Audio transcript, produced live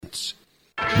Insurance.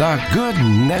 The Good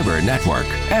Neighbor Network,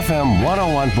 FM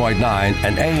 101.9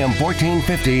 and AM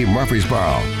 1450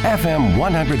 Murfreesboro, FM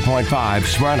 100.5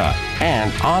 Smyrna,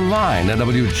 and online at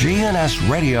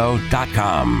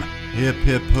WGNSradio.com. Hip,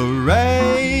 hip,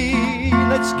 hooray,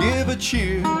 let's give a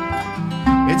cheer.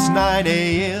 It's 9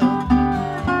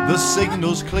 a.m., the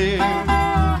signal's clear.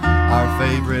 Our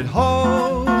favorite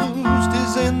host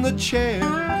is in the chair.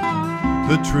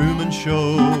 The Truman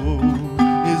Show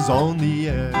is on the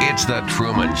air. It's The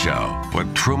Truman Show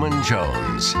with Truman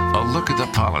Jones. A look at the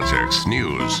politics,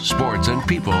 news, sports, and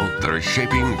people that are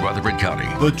shaping Rutherford County.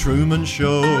 The Truman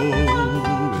Show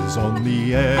is on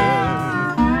the air.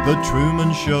 The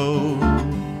Truman Show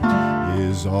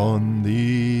is on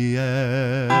the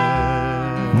air.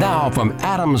 Now from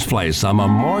Adams Place on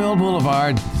Memorial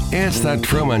Boulevard, it's The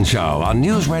Truman Show on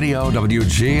News Radio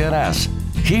WGNS.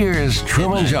 Here's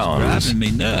Truman Jones. Driving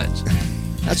me nuts.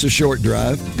 That's a short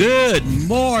drive. Good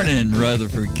morning,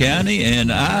 Rutherford County, and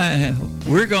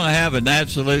we're going to have an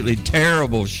absolutely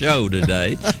terrible show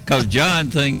today because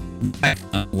John thinks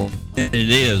it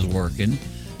is working.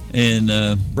 And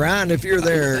Brian, if you're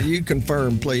there, you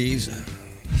confirm, please.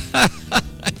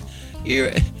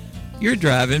 You're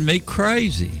driving me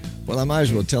crazy. Well, I might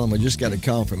as well tell him I just got a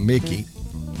call from Mickey.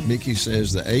 Mickey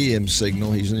says the AM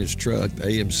signal, he's in his truck, the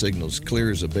AM signal's clear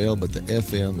as a bell, but the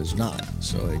FM is not.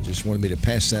 So he just wanted me to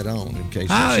pass that on in case.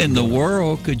 How in the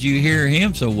world could you hear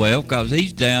him so well? Because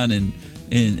he's down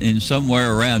in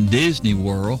somewhere around Disney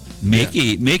World.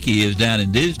 Mickey is down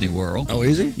in Disney World. Oh,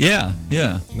 is he? Yeah.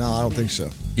 No, I don't think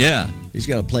so. Yeah. He's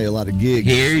got to play a lot of gigs.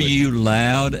 Hear you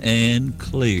loud and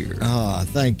clear. Ah,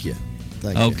 thank you.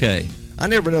 Thank you. Okay. I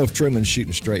never know if Truman's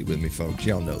shooting straight with me, folks.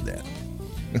 Y'all know that.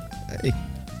 Hey.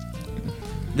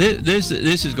 This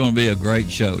is going to be a great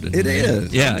show today. It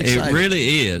is. Yeah, it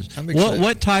really is.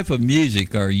 What type of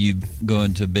music are you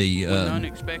going to be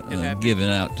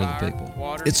giving out to the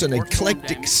people? It's an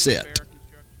eclectic set.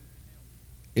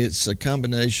 It's a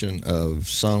combination of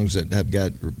songs that have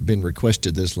been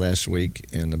requested this last week,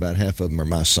 and about half of them are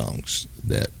my songs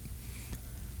that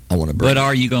I want to bring. But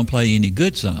are you going to play any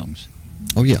good songs?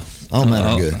 Oh, yeah. All mine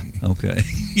are good. Okay.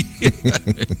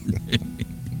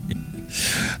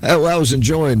 I was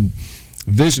enjoying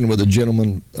visiting with a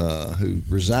gentleman who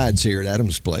resides here at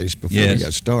Adams Place before we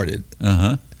got started.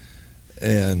 Uh-huh.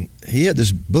 And he had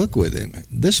this book with him.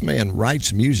 This man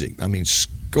writes music. I mean,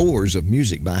 scores of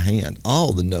music by hand.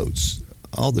 All the notes,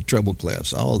 all the treble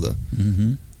clefs, all the...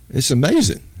 Mm-hmm. It's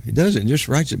amazing. He does it and just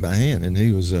writes it by hand. And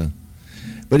he was...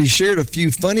 But he shared a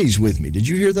few funnies with me. Did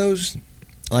you hear those?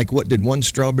 Like, what did one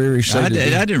strawberry say to the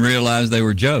other? I didn't realize they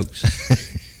were jokes.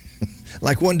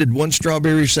 Like, did one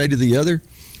strawberry say to the other?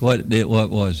 What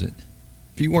was it?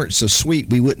 If you weren't so sweet,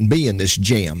 we wouldn't be in this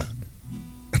jam.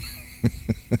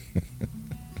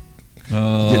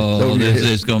 Oh, this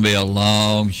is going to be a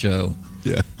long show.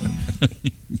 Yeah.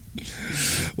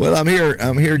 Well, I'm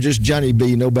here just Johnny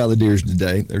B, no balladeers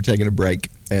today. They're taking a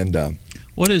break. And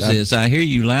what is this? I hear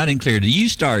you loud and clear. You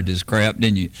started this crap,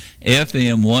 didn't you?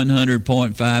 FM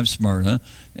 100.5 Smyrna,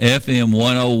 FM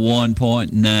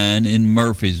 101.9 in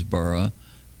Murfreesboro,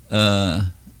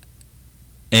 and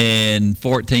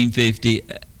 1450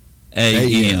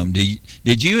 AM.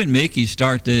 Did you and Mickey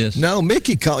start this? No,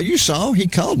 Mickey called. You saw he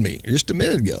called me just a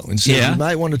minute ago and said you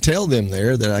might want to tell them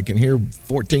there that I can hear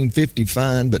 1450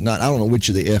 fine, but not. I don't know which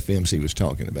of the FMs he was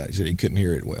talking about. He said he couldn't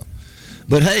hear it well.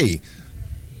 But hey,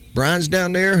 Brian's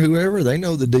down there. Whoever, they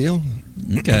know the deal.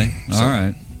 Okay, all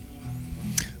right.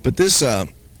 But this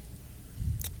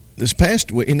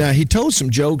past week, now he told some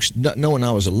jokes, not knowing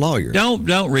I was a lawyer. Don't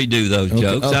redo those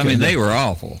jokes. Okay. I mean, they were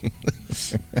awful.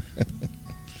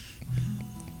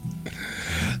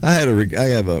 I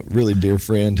have a really dear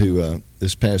friend who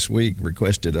this past week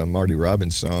requested a Marty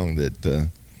Robbins song that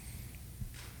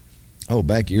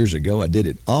back years ago I did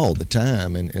it all the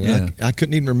time, and I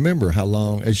couldn't even remember how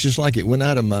long. It's just like it went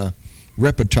out of my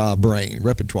repertoire brain.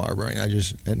 I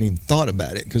just hadn't even thought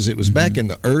about it because it was back in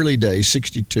the early days,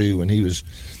 62, when he was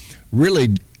really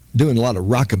doing a lot of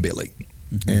rockabilly.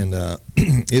 And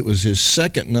it was his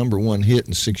second number one hit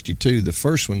in 62, the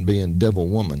first one being Devil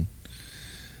Woman.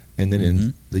 And then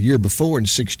in the year before, in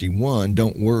 61,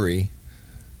 Don't Worry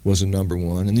was a number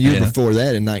one. And the year before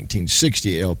that, in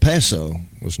 1960, El Paso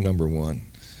was number one.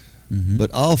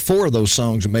 But all four of those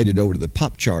songs made it over to the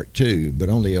pop chart, too. But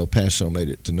only El Paso made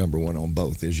it to number one on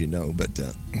both, as you know. But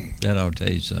that ought to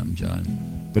tell you something,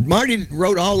 John. But Marty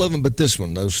wrote all of them but this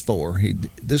one, those four.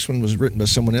 This one was written by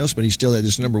someone else, but he still had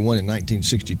this number one in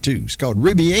 1962. It's called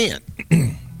Ruby Ann.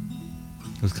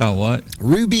 It's called what?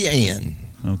 Ruby Ann.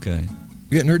 Okay.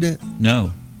 You hadn't heard that?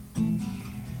 No.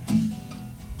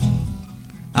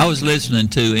 I was listening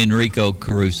to Enrico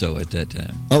Caruso at that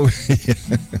time. Oh,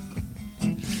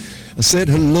 I said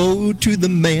hello to the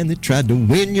man that tried to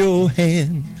win your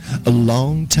hand a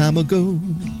long time ago.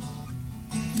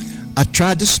 I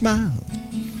tried to smile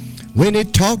when he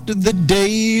talked of the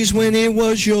days when he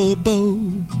was your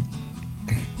beau.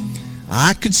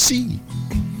 I could see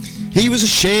he was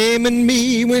ashaming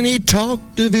me when he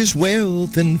talked of his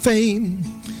wealth and fame.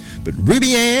 But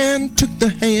Ruby Ann took the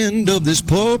hand of this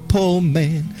poor, poor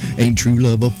man. Ain't true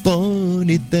love a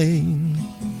funny thing?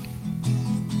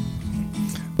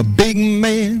 A big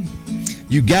man,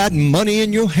 you got money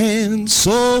in your hands,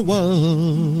 so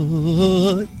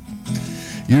what?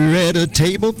 You're at a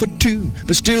table for two,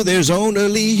 but still there's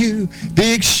only you.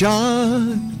 Big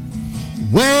shot.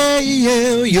 Well,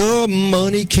 your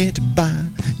money can't buy,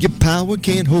 your power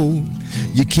can't hold,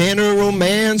 you can't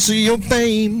romance your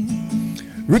fame.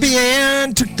 Ruby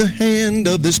Ann took the hand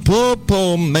of this poor,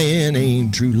 poor man.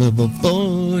 Ain't true love a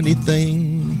funny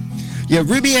thing? Yeah,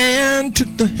 Ruby Ann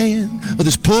took the hand of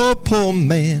this poor, poor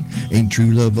man. Ain't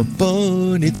true love a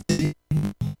funny thing?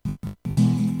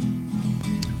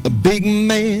 A big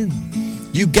man,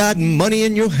 you got money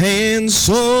in your hands,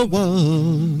 so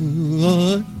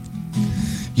what?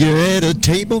 You're at a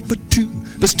table for two,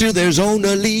 but still there's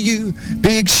only you.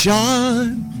 Big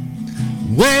shot.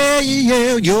 Well,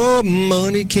 yeah, your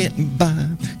money can't buy,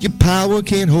 your power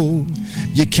can't hold,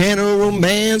 you can't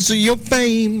romance your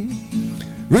fame.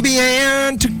 Ruby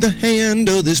Ann took the hand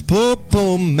of this poor,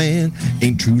 poor man.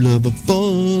 Ain't true love a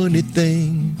funny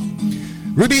thing?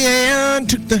 Ruby Ann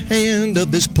took the hand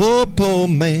of this poor, poor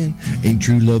man. Ain't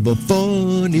true love a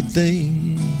funny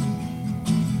thing?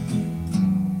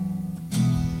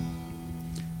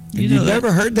 You've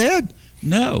never heard that?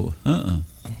 No.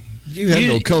 You have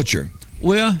no culture.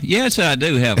 Well, yes, I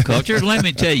do have culture. Let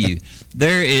me tell you,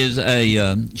 there is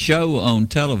a show on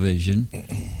television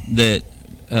that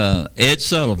Ed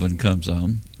Sullivan comes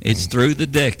on. It's Through the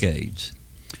Decades,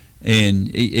 and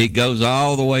it goes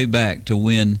all the way back to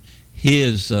when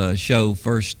his show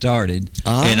first started,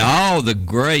 and all the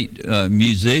great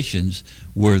musicians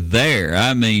were there.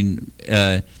 I mean,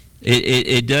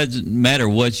 it doesn't matter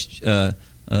what's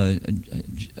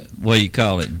what do you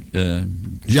call it?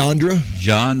 Genre.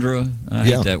 I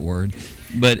hate that word.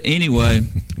 But anyway,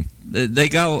 they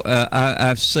go.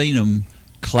 I've seen them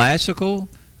classical,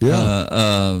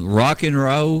 rock and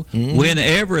roll. Mm-hmm.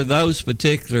 Whenever those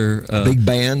particular big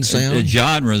band sound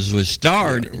genres would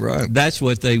start, right. That's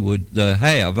what they would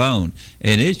have on,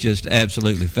 and it's just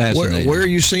absolutely fascinating. Where are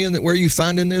you seeing that? Where are you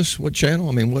finding this? What channel?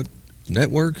 I mean, what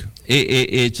network?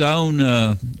 It's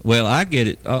on. Well, I get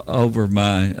it over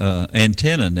my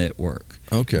antenna network.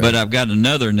 Okay. But I've got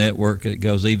another network that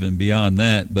goes even beyond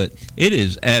that. But it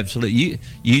is absolutely,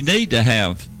 you need to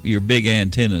have your big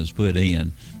antennas put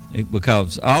in,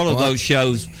 because all of those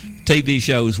shows, TV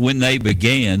shows, when they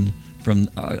began, from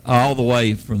all the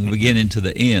way from the beginning to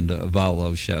the end of all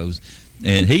those shows.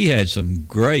 And he had some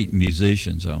great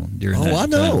musicians on during that time. I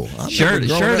know.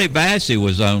 Shirley Bassey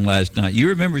was on last night. You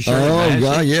remember Shirley Bassey? Oh,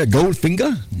 God, yeah.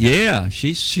 Goldfinger? Yeah,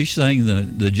 she sang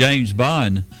the James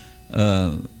Bond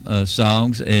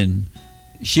songs, and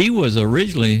she was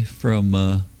originally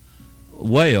from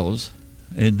Wales,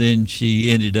 and then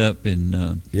she ended up in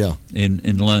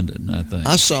London, I think.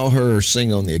 I saw her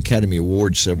sing on the Academy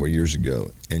Awards several years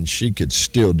ago, and she could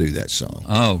still do that song.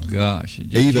 Oh gosh,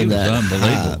 even that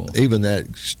unbelievable. Even that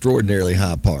extraordinarily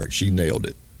high part, she nailed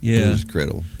it. Yeah, it was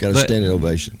incredible. Got a standing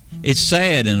ovation. It's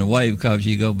sad in a way, because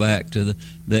you go back to the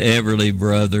Everly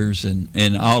Brothers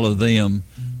and all of them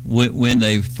when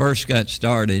they first got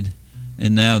started,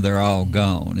 and now they're all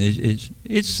gone.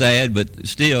 It's sad, but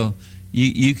still,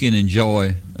 you can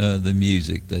enjoy the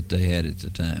music that they had at the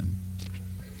time.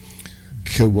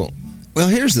 Cool. Well,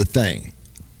 here's the thing.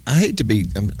 I hate to be.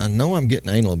 I know I'm getting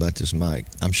anal about this mic.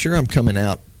 I'm sure I'm coming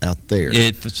out there.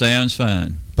 It sounds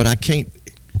fine, but I can't.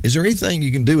 Is there anything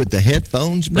you can do with the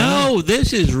headphones, Brian? No,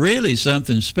 this is really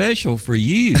something special for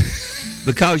you,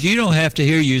 because you don't have to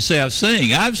hear yourself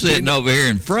sing. I'm sitting over here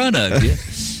in front of you,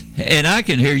 and I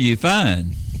can hear you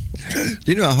fine.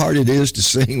 Do you know how hard it is to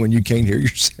sing when you can't hear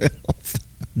yourself?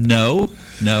 No.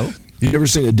 You ever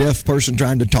seen a deaf person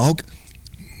trying to talk?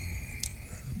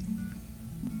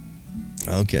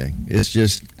 Okay, it's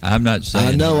just. I'm not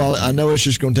saying. I know it's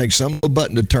just going to take some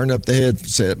button to turn up the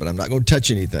headset, but I'm not going to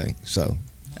touch anything. So.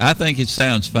 I think it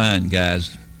sounds fine,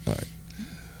 guys. All right.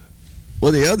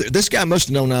 Well, this guy must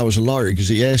have known I was a lawyer, because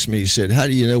he asked me. He said, "How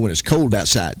do you know when it's cold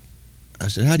outside?" I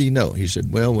said, "How do you know?" He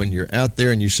said, "Well, when you're out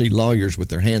there and you see lawyers with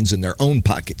their hands in their own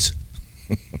pockets."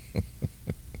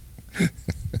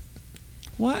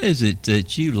 Why is it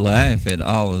that you laugh at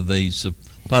all of these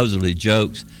supposedly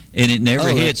jokes, and it never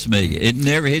hits me. It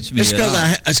never hits me. It's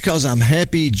because I'm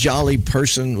happy, jolly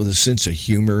person with a sense of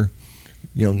humor.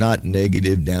 Not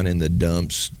negative, down in the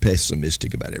dumps,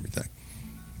 pessimistic about everything.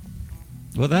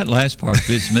 Well, that last part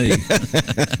fits me.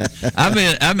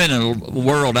 I'm in a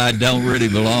world I don't really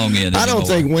belong in anymore. I don't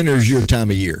think winter's your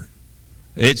time of year.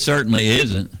 It certainly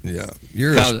isn't. Yeah,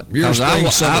 you're a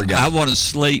summer guy. I want to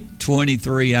sleep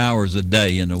 23 hours a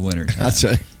day in the winter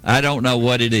time. I don't know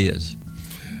what it is.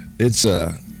 It's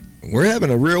we're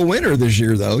having a real winter this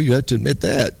year, though. You have to admit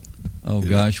that. Oh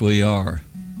gosh, we are.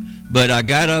 But I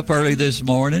got up early this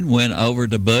morning, went over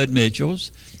to Bud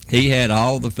Mitchell's. He had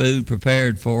all the food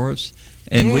prepared for us.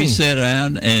 And we sat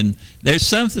down, and there's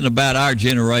something about our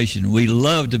generation. We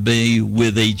love to be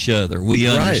with each other. We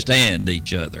understand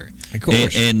each other. Of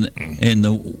course. And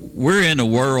we're in a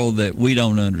world that we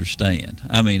don't understand.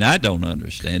 I mean, I don't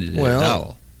understand it at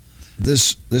all.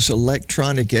 This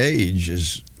electronic age,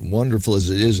 as wonderful as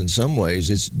it is in some ways,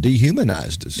 it's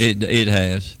dehumanized us. It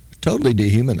has. Totally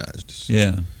dehumanized us.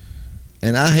 Yeah.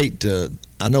 And I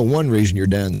know one reason you're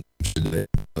down today,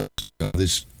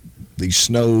 these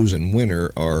snows and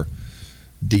winter are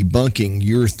debunking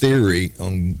your theory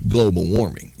on global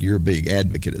warming. You're a big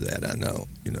advocate of that, I know,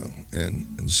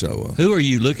 and so. Who are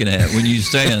you looking at when you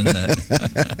saying that?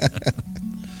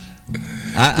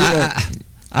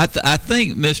 I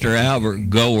think Mr.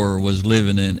 Albert Gore was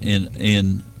living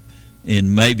in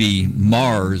maybe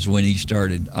Mars when he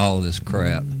started all this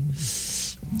crap.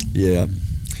 Yeah.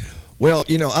 Well,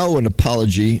 I owe an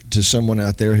apology to someone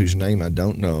out there whose name I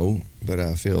don't know, but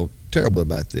I feel terrible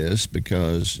about this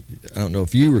because I don't know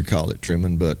if you recall it,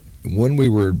 Truman, but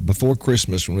before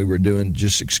Christmas, when we were doing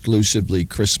just exclusively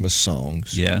Christmas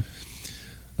songs, a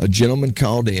gentleman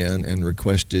called in and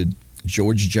requested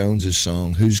George Jones's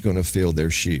song, Who's Gonna Fill Their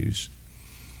Shoes?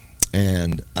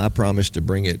 And I promised to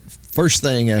bring it first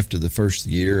thing after the first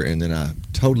year, and then I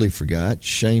totally forgot.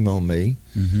 Shame on me.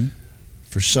 Mm-hmm.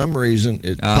 For some reason,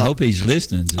 I hope he's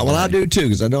listening today. Well, I do too,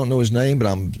 because I don't know his name,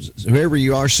 but whoever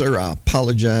you are, sir, I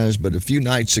apologize. But a few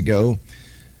nights ago,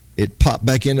 it popped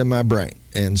back into my brain.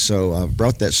 And so I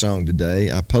brought that song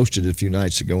today. I posted it a few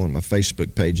nights ago on my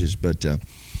Facebook pages, but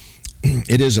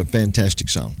it is a fantastic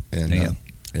song. And,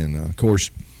 of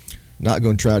course, not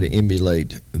going to try to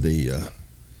emulate the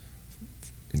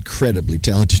incredibly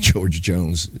talented George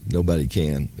Jones. Nobody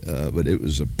can. But it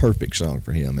was a perfect song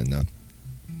for him. And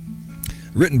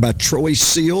written by Troy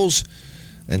Seals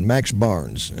and Max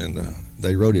Barnes, and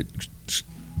they wrote it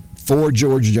for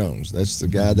George Jones. That's the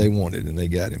guy they wanted, and they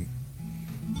got him.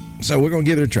 So we're going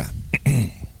to give it a try.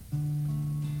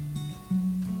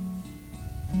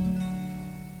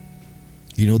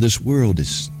 This world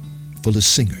is full of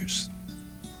singers,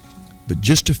 but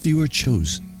just a few are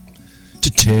chosen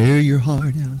to tear your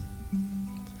heart out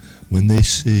when they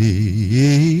sing.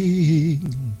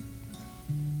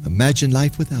 Imagine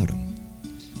life without them.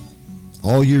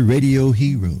 All your radio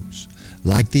heroes,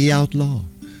 like the outlaw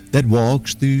that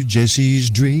walks through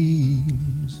Jesse's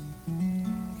dreams.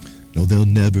 No, there'll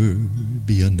never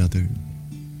be another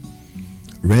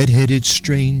red-headed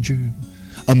stranger,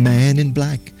 a man in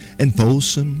black and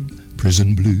Folsom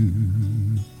prison blue.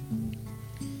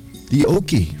 The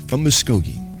Okie from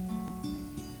Muskogee,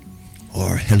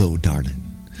 or Hello, Darling.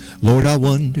 Lord, I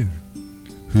wonder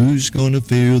who's gonna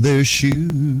fill their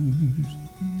shoes.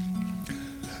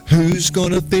 Who's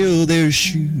gonna fill their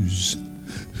shoes?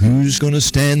 Who's gonna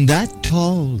stand that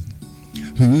tall?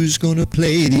 Who's gonna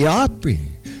play the Opry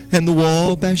and the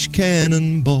Wabash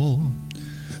Cannonball?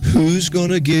 Who's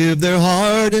gonna give their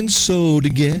heart and soul to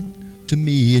get to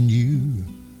me and you?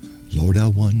 Lord, I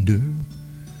wonder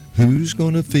who's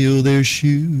gonna fill their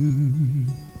shoes?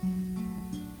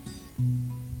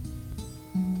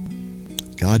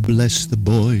 God bless the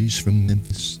boys from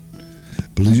Memphis,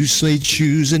 blue suede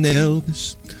shoes and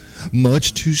Elvis.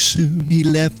 Much too soon he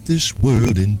left this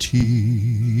world in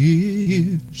tears.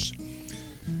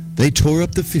 They tore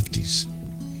up the 50s,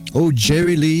 oh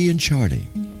Jerry Lee and Charlie,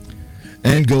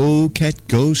 and Go Cat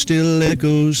Go still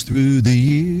echoes through the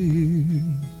years.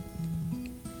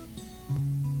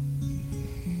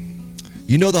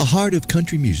 The heart of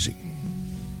country music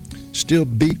still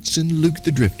beats in Luke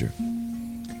the Drifter.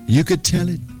 You could tell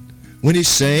it when he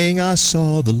sang I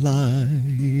Saw the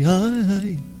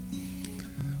Light.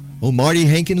 Oh, Marty,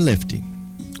 Hank, and Lefty.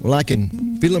 Well, I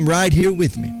can feel them right here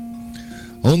with me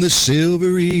on the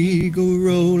Silver Eagle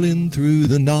rolling through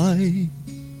the night.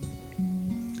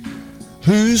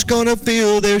 Who's gonna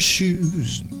fill their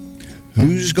shoes?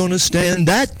 Who's gonna stand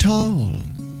that tall?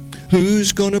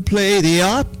 Who's gonna play the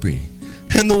Opry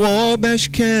and the Wabash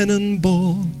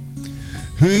Cannonball?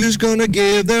 Who's gonna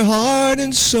give their heart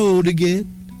and soul to get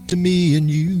to me and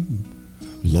you.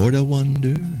 Lord, I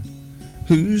wonder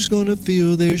who's gonna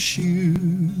fill their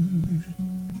shoes.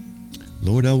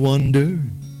 Lord, I wonder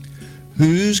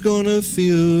who's gonna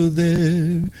fill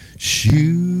their shoes.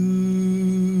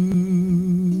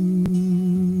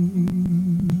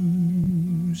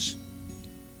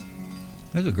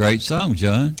 That's a great song,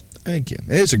 John. Thank you.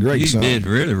 It's a great song. You did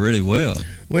really, really well.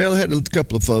 Well, I had a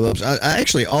couple of follow-ups. I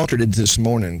actually altered it this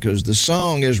morning because the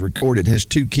song as recorded has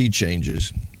 2 key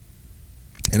changes,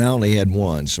 and I only had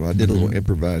one, so I did a little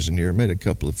improvising here. Made a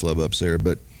couple of flub-ups there,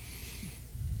 but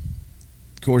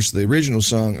of course the original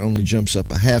song only jumps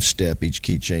up a half step each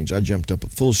key change. I jumped up a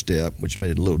full step, which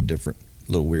made it a little different,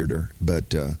 a little weirder,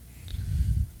 but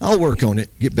I'll work on it,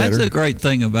 get better. That's the great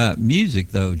thing about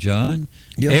music, though, John.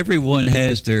 Yep. Everyone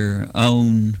has their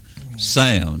own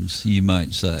sounds, you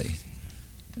might say.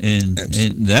 And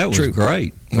that was true.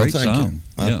 great. Well, Great thank song. you.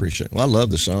 I Yeah. appreciate it. Well, I love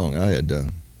the song. I had... Sir,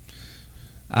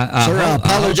 I I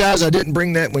apologize. I didn't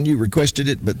bring that when you requested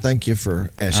it, but thank you for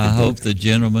asking. I for hope it. the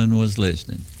gentleman was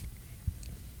listening.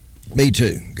 Me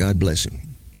too. God bless him.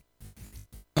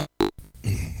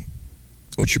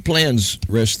 What's your plans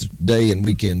rest of the day and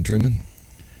weekend, Truman?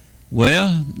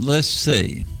 Well, let's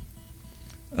see.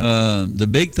 The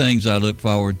big things I look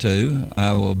forward to,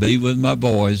 I will be with my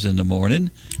boys in the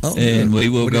morning, and we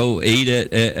will go eat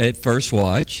at First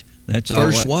Watch. That's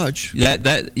First Watch? At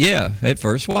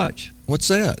First Watch. What's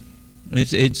that?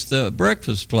 It's the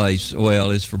breakfast place.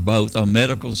 Well, it's for both on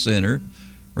Medical Center,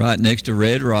 right next to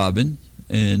Red Robin,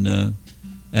 and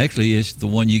actually it's the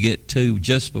one you get to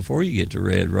just before you get to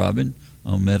Red Robin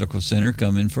on Medical Center,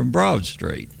 coming from Broad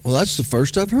Street. Well, that's the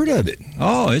first I've heard of it.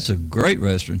 Oh, it's a great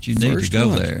restaurant. You need First to go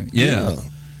Watch. there. Yeah.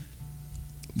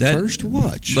 First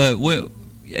Watch. But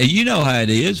you know how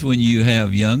it is when you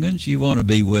have young'uns. You want to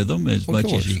be with them as Of much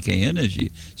course. as you can,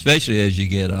 especially as you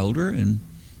get older, and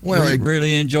Well,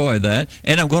 really enjoy that.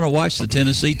 And I'm going to watch the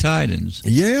Tennessee Titans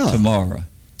tomorrow,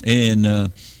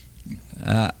 and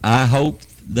I hope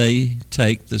they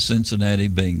take the Cincinnati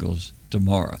Bengals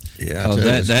tomorrow. Yeah,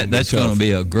 that's going to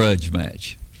be a grudge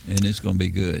match, and it's going to be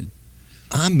good.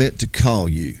 I meant to call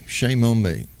you. Shame on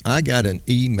me. I got an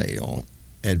email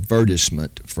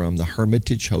advertisement from the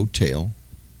Hermitage Hotel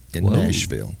in Whoa.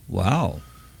 Nashville Wow.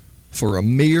 for a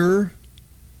mere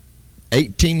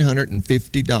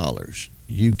 $1,850.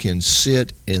 You can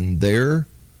sit in their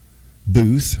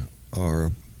booth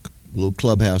or little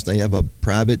clubhouse. They have a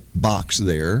private box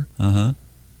there Uh-huh.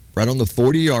 right on the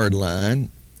 40-yard line,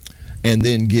 and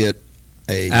then get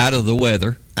Out of the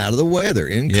weather.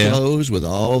 enclosed with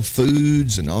all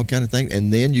foods and all kind of things,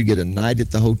 and then you get a night at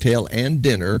the hotel and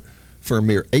dinner for a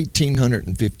mere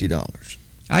 $1,850.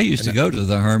 I used to go to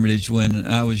the Hermitage when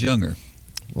I was younger.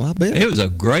 Well, I bet. It was a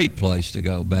great place to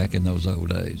go back in those old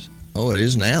days. Oh, it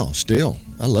is now, still.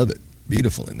 I love it.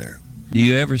 Beautiful in there. Do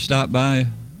you ever stop by?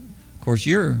 Of course,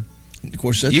 you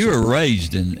were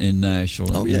raised in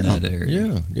Nashville, in that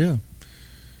area. Yeah.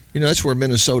 You know, that's where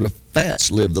Minnesota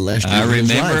Fats lived the last year I of his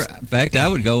remember. life. In fact, I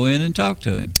would go in and talk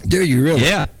to him. Do you really?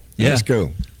 Yeah. Let's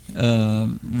go.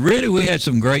 Really, we had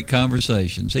some great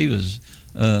conversations. He was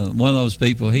one of those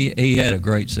people. He had a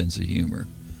great sense of humor.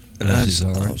 Bless his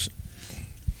heart. Awesome.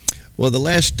 Well, the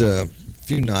last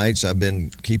few nights I've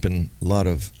been keeping a lot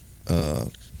of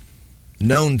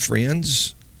known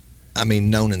friends. I mean,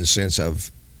 known in the sense of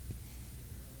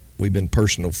we've been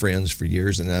personal friends for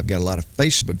years, and I've got a lot of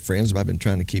Facebook friends. I've been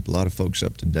trying to keep a lot of folks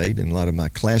up to date, and a lot of my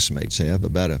classmates have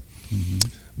about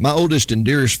my oldest and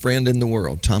dearest friend in the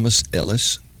world, Thomas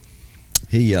Ellis.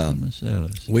 Thomas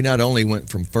Ellis. We not only went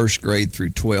from first grade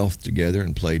through 12th together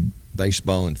and played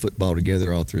baseball and football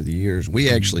together all through the years. We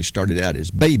actually started out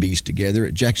as babies together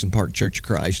at Jackson Park Church of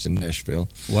Christ in Nashville.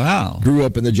 Wow. Grew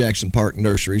up in the Jackson Park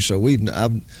nursery, so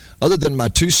other than my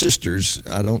 2 sisters,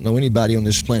 I don't know anybody on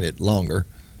this planet longer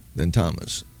than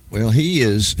Thomas. Well,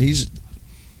 he's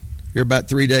here about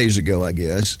 3 days ago, I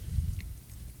guess.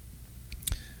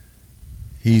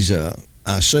 He's I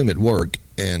assume at work,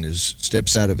 and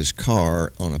steps out of his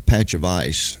car on a patch of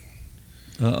ice.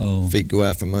 Uh-oh. Feet go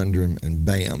out from under him, and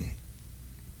bam,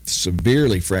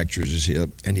 severely fractures his hip,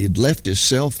 and he had left his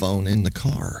cell phone in the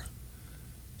car.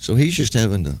 So he's just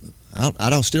having to,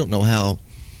 still don't know how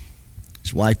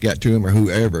his wife got to him or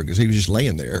whoever, because he was just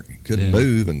laying there. He couldn't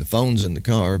move, and the phone's in the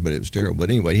car, but it was terrible. But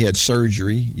anyway, he had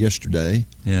surgery yesterday.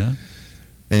 Yeah.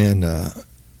 And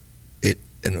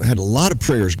it had a lot of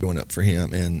prayers going up for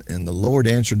him, and the Lord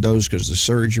answered those, because the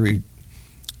surgery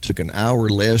took an hour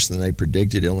less than they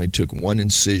predicted. It only took 1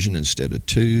 incision instead of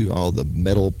 2. All the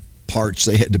metal parts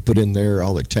they had to put in there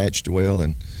all attached well,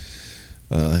 and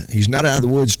He's not out of the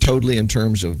woods totally in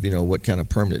terms of, what kind of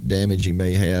permanent damage he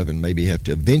may have and maybe have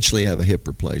to eventually have a hip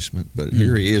replacement. But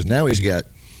here he is. Now he's got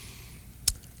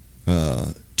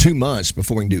 2 months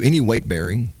before he can do any weight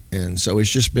bearing. And so it's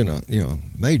just been a,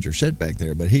 major setback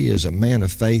there. But he is a man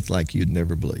of faith like you'd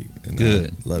never believe. And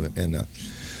Good. I love it. And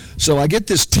so I get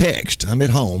this text. I'm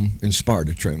at home in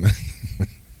Sparta, Truman.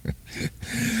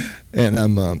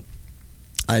 And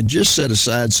I just set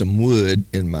aside some wood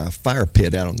in my fire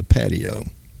pit out on the patio.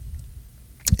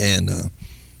 And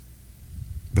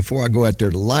before I go out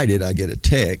there to light it, I get a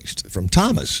text from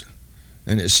Thomas.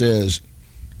 And it says,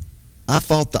 I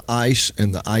fought the ice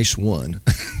and the ice won.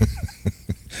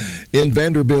 In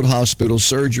Vanderbilt Hospital,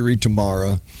 surgery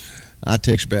tomorrow. I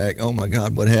text back, oh my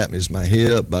God, what happened? It's my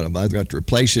hip, but I've got to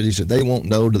replace it. He said, they won't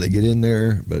know till they get in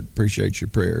there, but appreciate your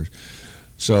prayers.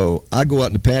 So I go out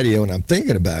in the patio and I'm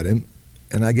thinking about him,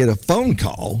 and I get a phone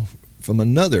call from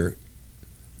another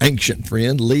ancient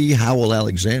friend, Lee Howell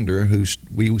Alexander, who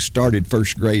we started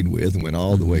first grade with and went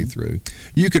all the way through.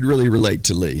 You could really relate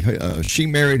to Lee. She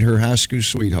married her high school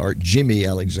sweetheart, Jimmy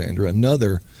Alexander,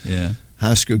 another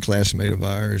high school classmate of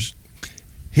ours.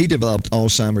 He developed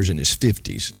Alzheimer's in his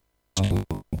 50s.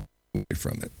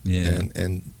 From it. Yeah.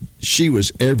 And she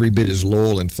was every bit as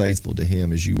loyal and faithful to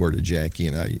him as you were to Jackie,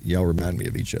 and y'all remind me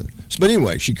of each other. But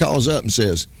anyway, she calls up and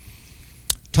says,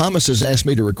 Thomas has asked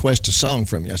me to request a song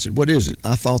from you. I said, what is it?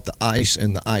 I fought the ice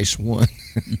and the ice won.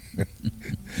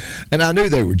 And I knew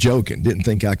they were joking. Didn't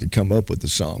think I could come up with the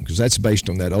song, because that's based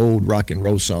on that old rock and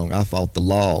roll song, I fought the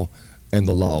law and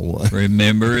the law won.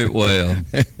 Remember it well.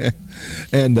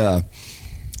 And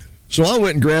so I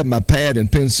went and grabbed my pad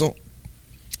and pencil.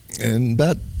 And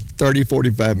about 30,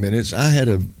 45 minutes, I had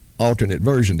an alternate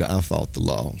version to I Fought the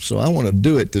Law. So I want to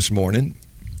do it this morning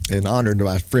in honor to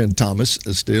my friend Thomas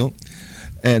still.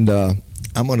 And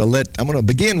I'm going to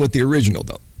begin with the original,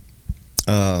 though.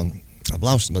 I've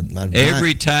lost my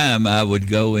Every time I would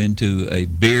go into a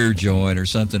beer joint or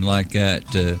something like that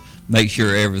to make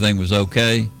sure everything was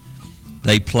okay,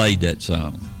 they played that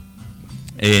song.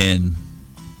 And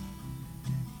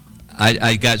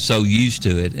I got so used to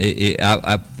it.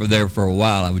 I there for a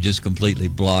while, I would just completely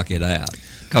block it out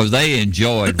because they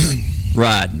enjoyed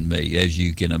riding me, as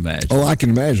you can imagine. Oh, I can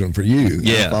imagine for you.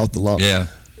 Yeah. I fought the law. Yeah.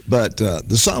 But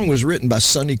the song was written by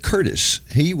Sonny Curtis.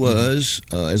 He was,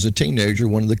 as a teenager,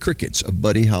 one of the Crickets of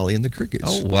Buddy Holly and the Crickets.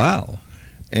 Oh, wow.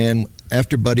 And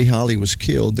after Buddy Holly was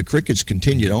killed, the Crickets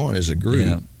continued on as a group.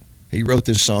 Yeah. He wrote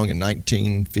this song in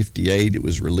 1958. It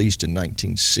was released in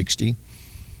 1960.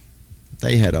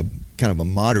 They had a kind of a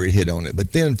moderate hit on it.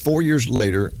 But then 5 years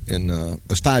later, in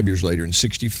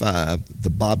 65, the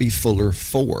Bobby Fuller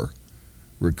 4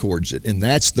 records it. And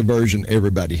that's the version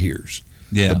everybody hears.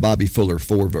 Yeah. The Bobby Fuller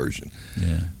 4 version.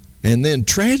 Yeah. And then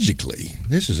tragically,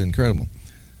 this is incredible,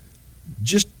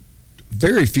 just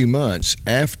very few months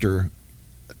after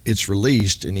it's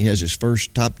released and he has his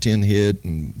first top 10 hit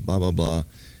and blah, blah, blah,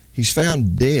 he's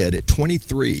found dead at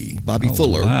 23, Bobby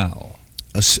Fuller. Wow.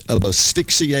 Of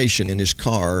asphyxiation in his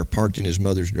car parked in his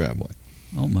mother's driveway.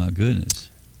 Oh, my goodness.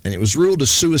 And it was ruled a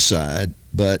suicide,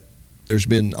 but there's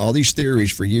been all these theories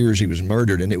for years he was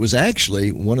murdered, and it was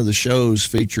actually one of the shows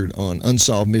featured on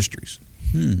Unsolved Mysteries.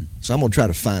 So I'm going to try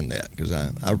to find that, because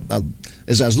I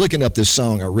as I was looking up this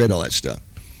song, I read all that stuff.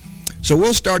 So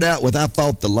we'll start out with I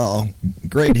Fought the Law.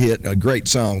 Great hit, a great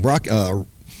song.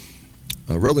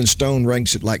 Rolling Stone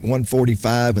ranks it like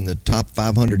 145 in the top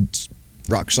 500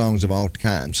 rock songs of all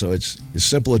time. So it's as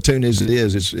simple a tune as it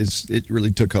is. It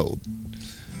really took hold.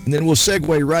 And then we'll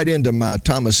segue right into my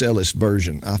Thomas Ellis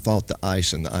version. I Fought the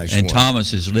Ice and the Ice And Won.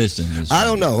 Thomas is listening. I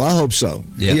don't know. I hope so.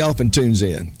 Yep. He often tunes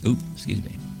in. Oop, excuse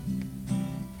me.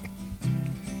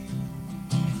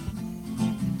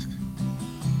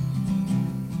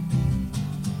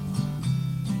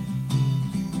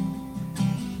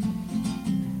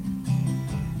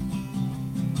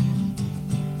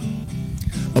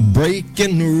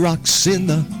 Breaking rocks in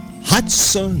the hot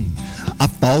sun. I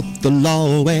fought the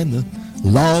law and the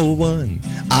law won.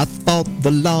 I fought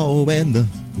the law and the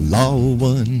law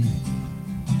won.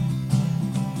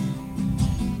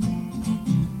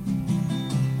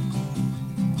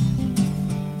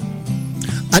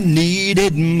 I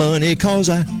needed money 'cause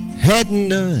I had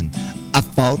none. I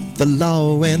fought the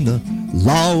law and the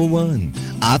law won.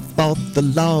 I fought the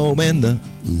law and the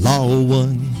law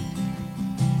won.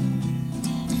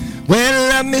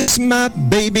 Well, I miss my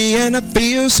baby and I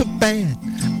feel so bad.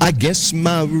 I guess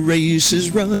my race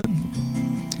is run.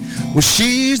 Well,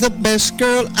 she's the best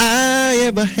girl I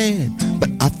ever had. But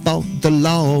I fought the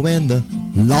law and the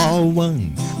law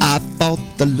won. I fought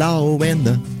the law and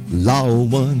the law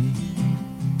won.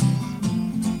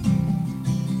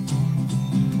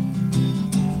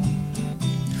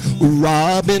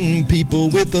 robbing people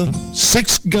with a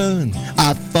 6-gun.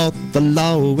 I fought the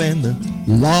law and the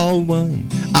law won.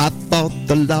 I fought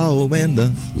the law and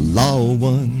the law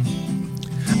won.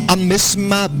 I miss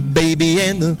my baby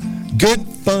and the good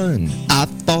fun. I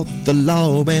fought the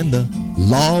law and the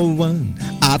law won.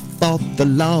 I fought the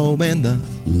law and the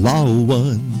law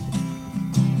won.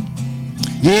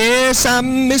 Yes, I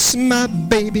miss my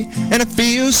baby and I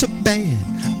feel so bad.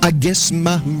 I guess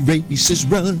my race is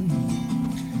run.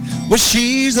 Well,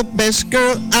 she's the best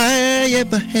girl I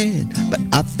ever had, but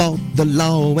I fought the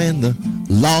law and the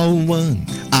law won.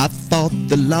 I fought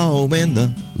the law and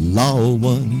the law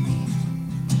won.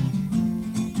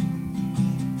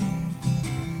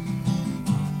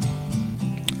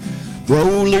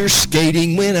 Roller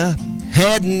skating when I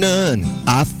had none.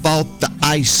 I fought the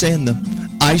ice and the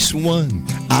ice won.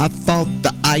 I fought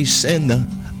the ice and the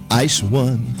ice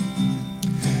won.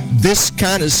 This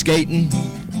kind of skating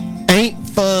ain't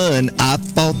fun. I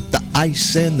fought the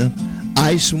ice and the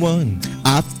ice won.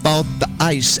 I fought the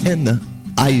ice and the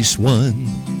ice won.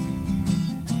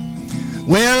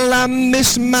 Well, I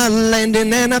miss my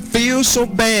landing and I feel so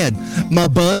bad. My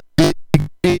butt,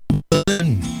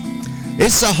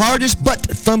 it's the hardest butt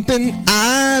thumping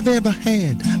I've ever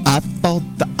had. I fought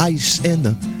the ice and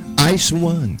the ice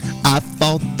won. I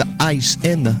fought the ice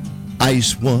and the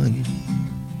ice won.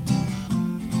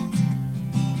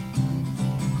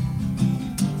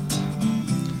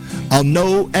 I'll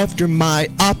know after my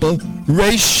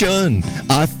operation.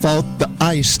 I fought the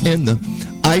ice and the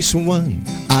ice won.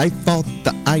 I fought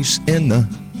the ice and the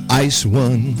ice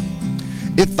won.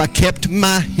 If I kept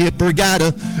my hip or got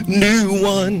a new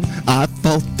one, I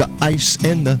fought the ice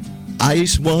and the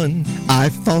ice won. I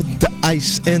fought the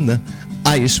ice and the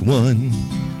ice won.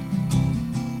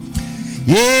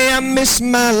 Yeah, I miss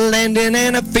my landing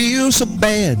and I feel so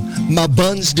bad. My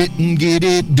buns didn't get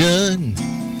it done.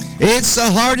 It's the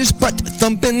hardest butt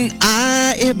thumping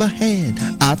I ever had.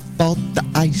 I fought the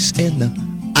ice and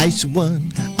the ice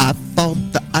won. I fought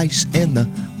the ice and the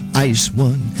ice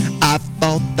won. I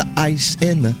fought the ice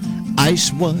and the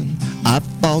ice won. I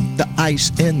fought the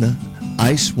ice and the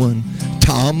ice won.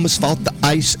 Thomas fought the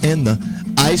ice and the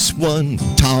ice won.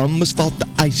 Thomas fought the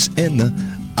ice and the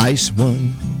ice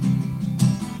won.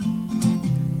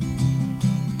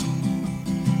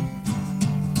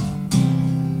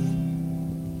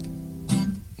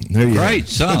 Great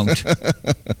song.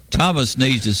 Thomas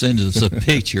needs to send us a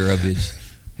picture of his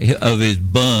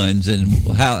buns and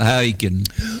how he can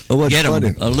get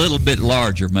them a little bit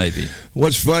larger, maybe.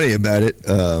 What's funny about it?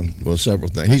 Well, several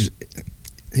things.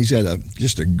 He's had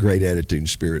just a great attitude and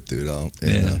spirit through it all.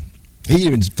 And, he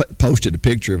even posted a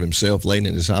picture of himself laying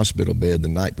in his hospital bed the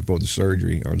night before the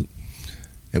surgery, or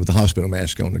with the hospital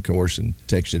mask on, of course, and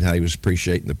texted how he was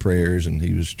appreciating the prayers and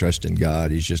he was trusting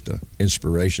God. He's just an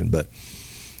inspiration. But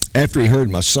after he heard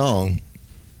my song,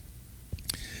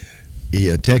 he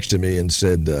texted me and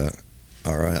said,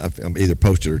 or I either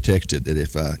posted or texted that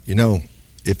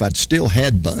if I'd still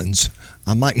had buns,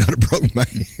 I might not have broke my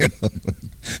hand.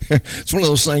 It's one of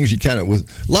those things you kind of, with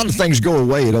a lot of things go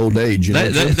away at old age. You know?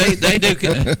 They do.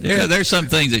 Yeah, there's some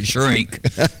things that shrink.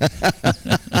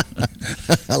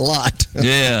 A lot.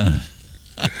 Yeah.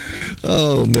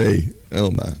 Oh, me.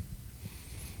 Oh, my.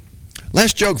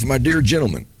 Last joke for my dear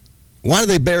gentleman. Why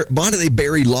do they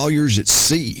bury lawyers at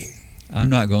sea? I'm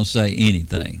not going to say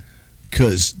anything.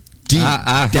 Because deep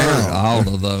I down. heard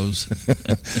all of those.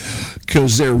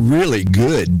 Because they're really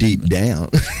good deep down.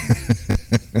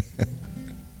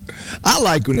 I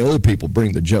like when other people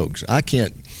bring the jokes. I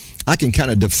can kind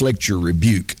of deflect your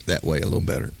rebuke that way a little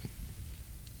better.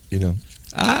 You know?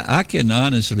 I can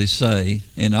honestly say,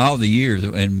 in all the years,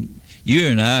 and you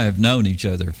and I have known each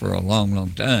other for a long, long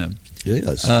time.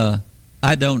 Yes.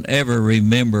 I don't ever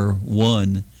remember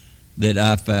one that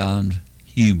I found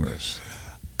humorous.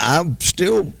 I'm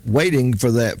still waiting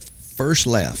for that first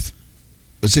laugh.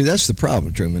 But see, that's the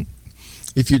problem, Truman.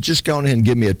 If you'd just gone ahead and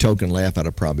give me a token laugh, I'd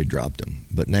have probably dropped them.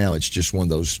 But now it's just one of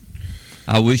those.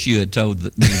 I wish you had told me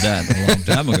that a long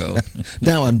time ago.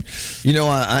 Now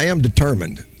I am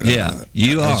determined. Yeah,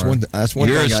 you are. That's one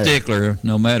You're thing a stickler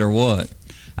no matter what.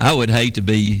 I would hate to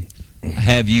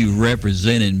have you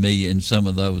representing me in some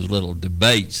of those little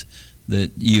debates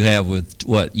that you have with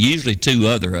usually two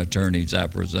other attorneys, I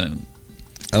presume.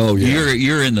 Oh yeah.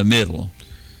 You're in the middle.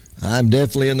 I'm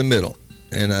definitely in the middle,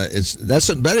 and that's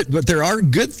about it. But there are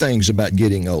good things about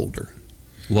getting older.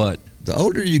 What? The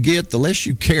older you get, the less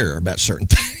you care about certain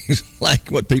things, like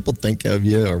what people think of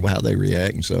you or how they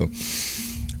react. And so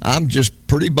I'm just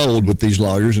pretty bold with these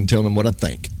lawyers and telling them what I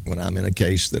think when I'm in a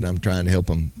case that I'm trying to help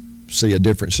them see a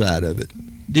different side of it.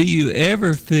 Do you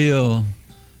ever feel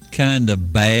kind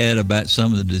of bad about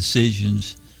some of the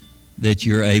decisions that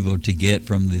you're able to get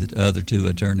from the other two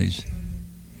attorneys?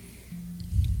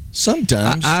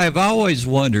 Sometimes. I've always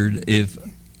wondered if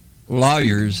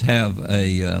lawyers have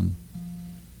a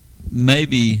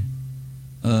maybe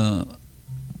a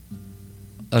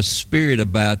spirit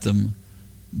about them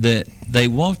that they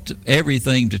want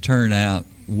everything to turn out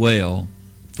well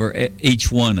for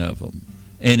each one of them,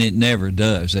 and it never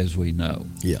does, as we know.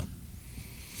 Yeah.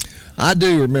 I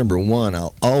do remember one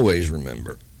I'll always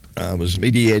remember. I was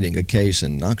mediating a case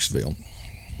in Knoxville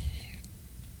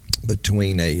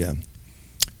between a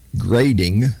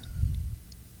grading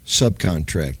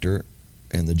subcontractor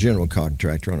and the general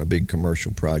contractor on a big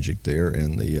commercial project there,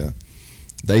 and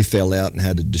they fell out and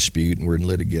had a dispute and were in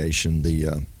litigation.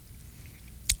 The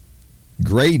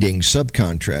grading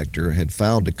subcontractor had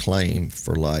filed a claim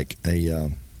for like a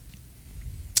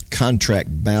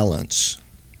contract balance,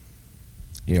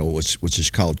 which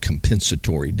is called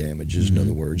compensatory damages. Mm-hmm. In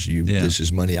other words, this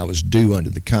is money I was due under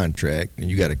the contract, and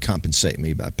you got to compensate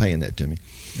me by paying that to me.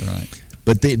 Right.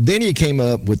 But then he came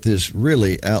up with this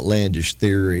really outlandish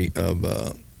theory of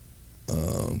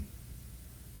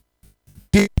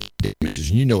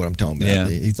damages. You know what I'm talking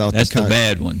about. Yeah, he thought that's the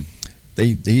bad one.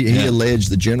 He alleged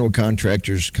the general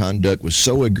contractor's conduct was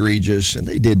so egregious, and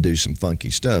they did do some funky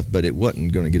stuff, but it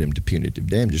wasn't going to get him to punitive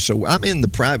damages. So I'm in the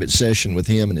private session with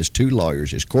him and his two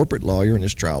lawyers, his corporate lawyer and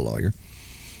his trial lawyer.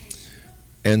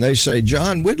 And they say,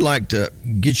 John, we'd like to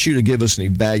get you to give us an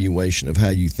evaluation of how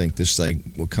you think this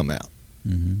thing will come out.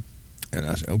 Mm-hmm. And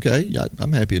I said, okay,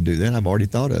 I'm happy to do that. I've already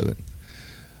thought of it.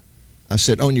 I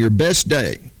said, on your best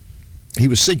day, he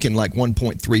was seeking like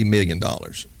 $1.3 million.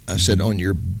 I said, on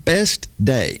your best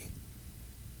day,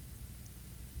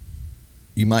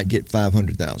 you might get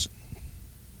 $500,000.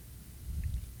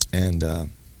 And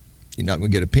you're not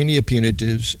going to get a penny of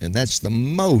punitives, and that's the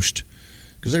most,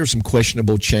 because there were some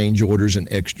questionable change orders and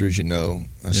extras, I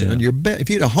said, on your if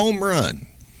you had a home run,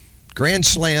 grand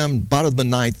slam, bottom of the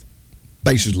ninth,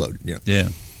 bases loaded. Yeah.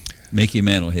 Mickey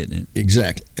Mantle hitting it.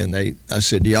 Exactly. And I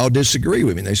said, do y'all disagree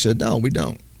with me? And they said, no, we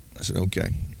don't. I said, okay.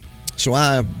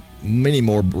 So many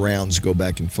more rounds go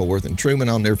back and forth. And Truman,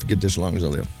 I'll never forget this as long as I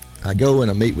live. I go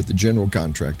and I meet with the general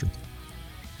contractor.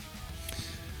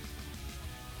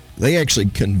 They actually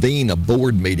convene a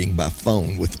board meeting by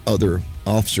phone with other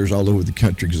officers all over the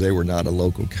country because they were not a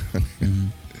local company. Mm-hmm.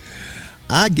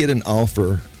 I get an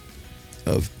offer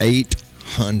of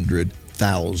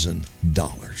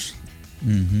 $800,000.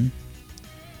 Mm-hmm.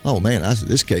 Oh, man,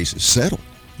 this case is settled.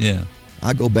 Yeah.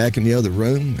 I go back in the other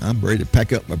room. I'm ready to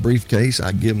pack up my briefcase.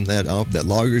 I give him that off. That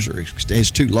lawyers or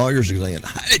his two lawyers are saying,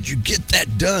 how did you get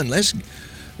that done?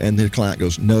 And the client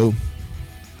goes, no.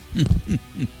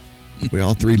 We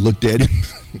all three looked at him.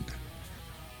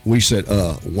 We said,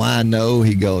 why no?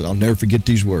 He goes, I'll never forget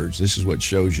these words. This is what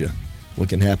shows you what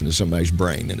can happen to somebody's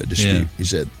brain in a dispute. Yeah. He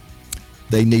said,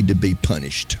 they need to be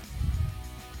punished.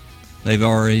 They've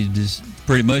already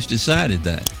pretty much decided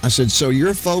that. I said, so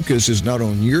your focus is not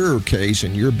on your case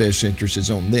and your best interest,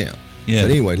 it's on them. Yeah. But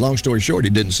anyway, long story short,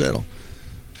 he didn't settle.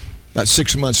 About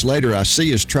 6 months later, I see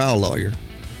his trial lawyer.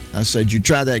 I said, you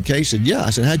try that case? He said, yeah.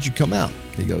 I said, how'd you come out?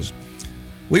 He goes,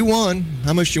 we won.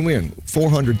 How much did you win?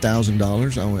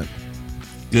 $400,000. I went,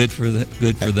 good for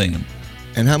them.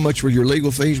 And how much were your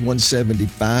legal fees?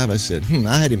 $175. I said,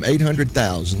 I had him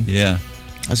 $800,000. Yeah.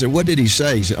 I said, what did he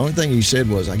say? He said, the only thing he said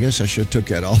was, I guess I should have took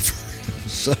that offer.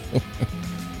 So.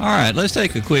 All right, let's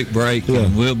take a quick break,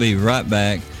 and we'll be right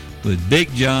back with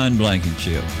Big John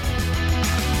Blankenship.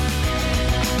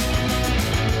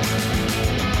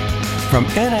 From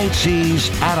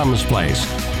NHC's Adams Place,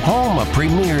 home of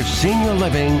premier senior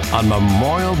living on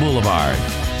Memorial Boulevard.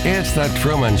 It's The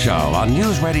Truman Show on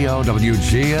News Radio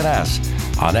WGNS.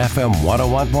 On FM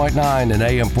 101.9 and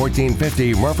AM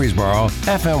 1450 Murfreesboro,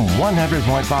 FM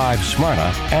 100.5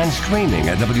 Smyrna, and streaming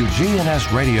at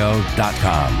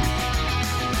WGNSradio.com.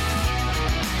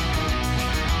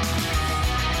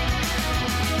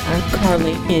 I'm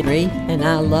Carly Henry, and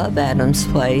I love Adams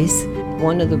Place.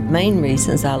 One of the main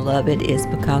reasons I love it is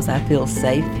because I feel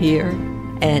safe here,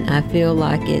 and I feel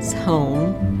like it's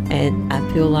home, and I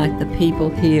feel like the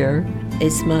people here,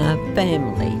 it's my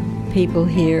family. People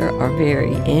here are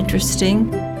very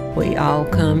interesting. We all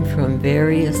come from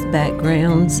various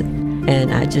backgrounds,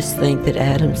 and I just think that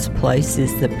Adams Place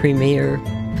is the premier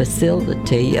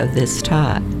facility of this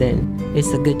type. Then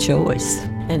it's a good choice.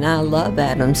 And I love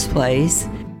Adams Place.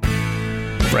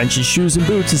 French's Shoes and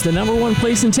Boots is the #1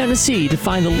 place in Tennessee to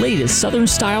find the latest Southern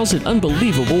styles at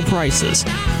unbelievable prices.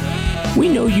 We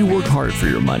know you work hard for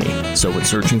your money, so when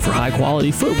searching for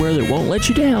high-quality footwear that won't let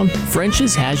you down,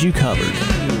 French's has you covered.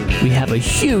 We have a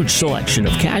huge selection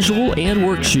of casual and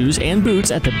work shoes and boots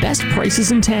at the best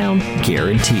prices in town,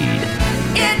 guaranteed.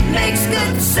 It makes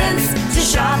good sense to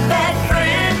shop at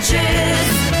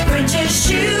French's. French's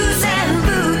Shoes and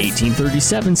Boots.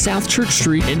 1837 South Church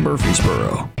Street in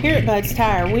Murfreesboro. Here at Bud's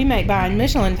Tire, we make buying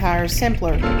Michelin tires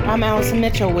simpler. I'm Allison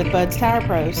Mitchell with Bud's Tire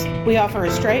Pros. We offer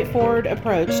a straightforward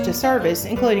approach to service,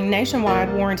 including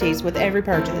nationwide warranties with every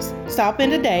purchase. Stop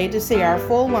in today to see our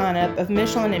full lineup of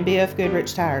Michelin and BF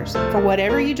Goodrich tires. For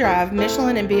whatever you drive,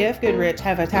 Michelin and BF Goodrich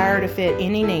have a tire to fit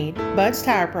any need. Bud's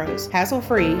Tire Pros,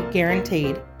 hassle-free,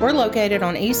 guaranteed. We're located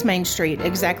on East Main Street,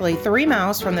 exactly 3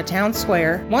 miles from the town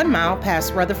square, 1 mile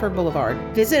past Rutherford Boulevard.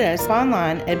 Visit us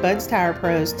online at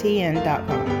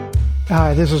budstireprostn.com.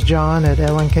 Hi, this is John at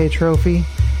L&K Trophy.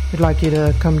 We'd like you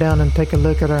to come down and take a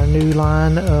look at our new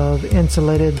line of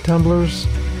insulated tumblers.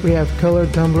 We have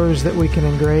colored tumblers that we can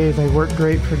engrave. They work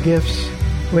great for gifts.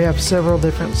 We have several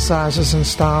different sizes and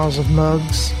styles of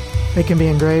mugs. They can be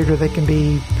engraved or they can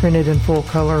be printed in full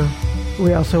color.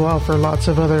 We also offer lots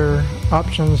of other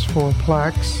options for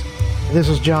plaques. This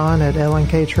is John at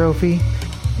L&K Trophy,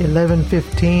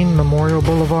 1115 Memorial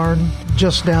Boulevard,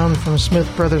 just down from Smith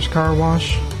Brothers Car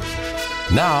Wash.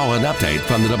 Now an update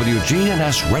from the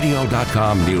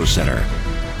WGNSradio.com News Center.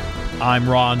 I'm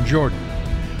Ron Jordan.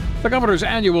 The governor's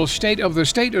annual State of the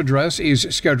State address is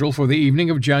scheduled for the evening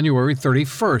of January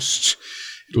 31st.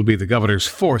 It'll be the governor's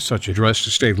fourth such address to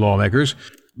state lawmakers.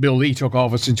 Bill Lee took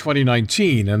office in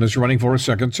 2019 and is running for a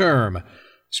second term. The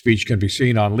speech can be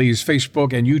seen on Lee's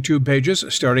Facebook and YouTube pages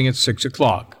starting at 6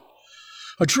 o'clock.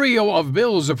 A trio of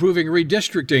bills approving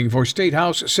redistricting for State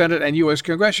House, Senate, and U.S.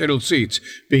 congressional seats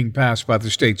being passed by the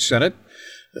state Senate.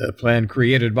 The plan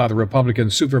created by the Republican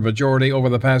supermajority over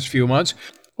the past few months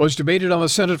was debated on the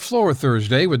Senate floor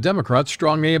Thursday, with Democrats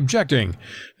strongly objecting.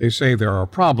 They say there are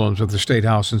problems with the State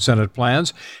House and Senate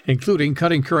plans, including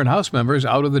cutting current House members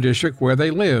out of the district where they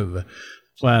live. The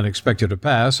plan expected to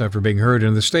pass after being heard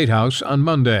in the State House on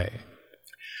Monday.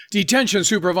 Detention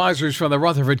supervisors from the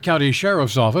Rutherford County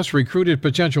Sheriff's Office recruited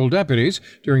potential deputies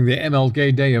during the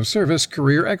MLK Day of Service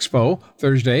Career Expo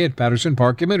Thursday at Patterson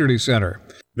Park Community Center.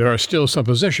 There are still some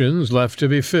positions left to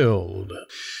be filled.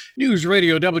 News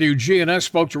Radio WGNS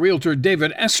spoke to Realtor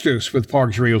David Estes with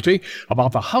Parks Realty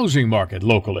about the housing market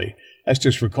locally.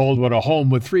 Estes recalled what a home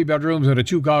with 3 bedrooms and a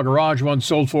 2-car garage once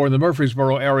sold for in the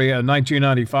Murfreesboro area in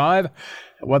 1995,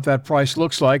 and what that price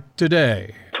looks like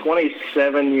today.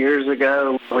 27 years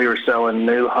ago, we were selling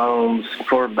new homes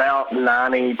for about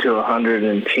 90 to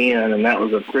 110, and that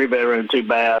was a 3-bedroom,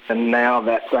 2-bath. And now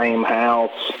that same house,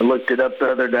 I looked it up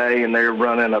the other day, and they're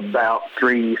running about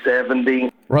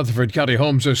 370. Rutherford County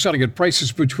homes are selling at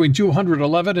prices between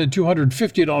 $211 and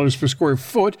 $250 per square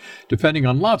foot, depending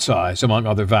on lot size, among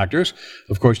other factors.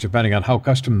 Of course, depending on how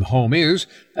custom the home is,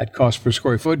 that cost per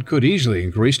square foot could easily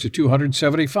increase to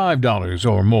 $275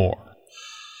 or more.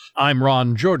 I'm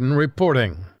Ron Jordan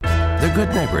reporting. The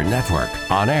Good Neighbor Network,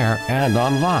 on air and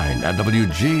online at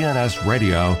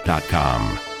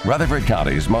WGNSradio.com. Rutherford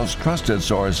County's most trusted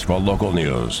source for local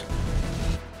news.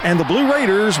 And the Blue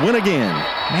Raiders win again.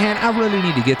 Man, I really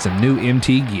need to get some new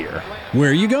MT gear.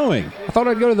 Where are you going? I thought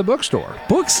I'd go to the bookstore.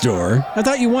 Bookstore? I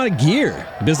thought you wanted gear.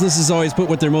 Businesses always put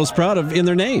what they're most proud of in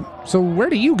their name. So where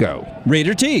do you go?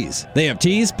 Raider Tees. They have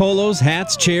tees, polos,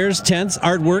 hats, chairs, tents,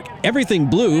 artwork, everything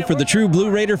blue for the true Blue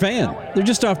Raider fan. They're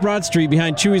just off Broad Street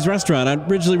behind Chewy's Restaurant on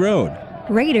Ridgely Road.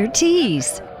 Raider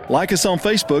Tees. Like us on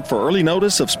Facebook for early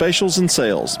notice of specials and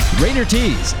sales. Raider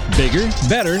Tees. Bigger,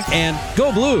 better, and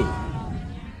go blue.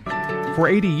 For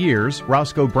 80 years,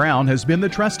 Roscoe Brown has been the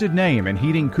trusted name in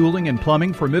heating, cooling, and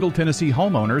plumbing for Middle Tennessee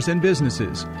homeowners and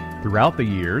businesses. Throughout the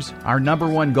years, our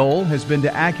 #1 goal has been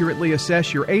to accurately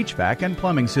assess your HVAC and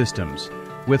plumbing systems.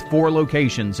 With 4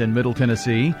 locations in Middle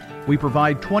Tennessee, we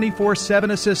provide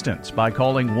 24/7 assistance by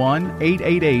calling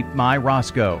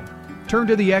 1-888-MY-ROSCOE. Turn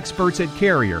to the experts at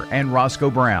Carrier and Roscoe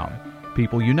Brown.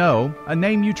 People you know, a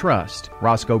name you trust.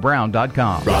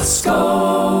 RoscoeBrown.com.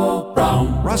 Roscoe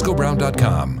Brown.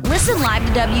 RoscoeBrown.com. Listen live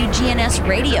to WGNS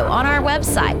Radio on our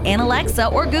website and Alexa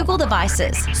or Google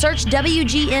devices. Search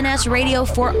WGNS Radio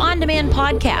for on-demand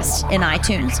podcasts in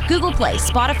iTunes, Google Play,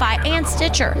 Spotify, and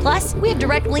Stitcher. Plus, we have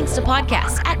direct links to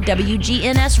podcasts at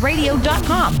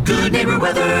WGNSradio.com. Good neighbor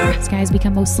weather. Skies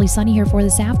become mostly sunny here for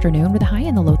this afternoon with a high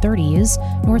in the low 30s.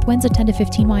 North winds at 10 to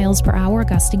 15 miles per hour,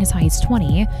 gusting as high as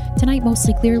 20. Tonight,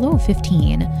 mostly clear, low of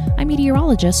 15. I'm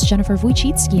meteorologist Jennifer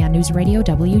Wojcicki on News Radio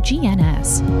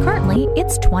WGNS. Currently,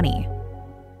 it's 20.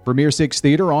 Premier 6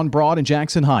 Theater on Broad in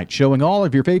Jackson Heights, showing all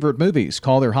of your favorite movies.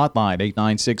 Call their hotline,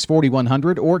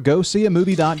 896-4100, or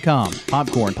GoSeeAMovie.com.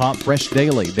 Popcorn Pop Fresh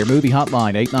Daily, their movie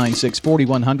hotline,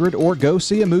 896-4100, or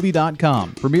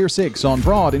GoSeeAMovie.com. Premier 6 on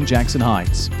Broad in Jackson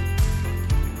Heights.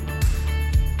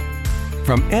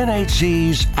 From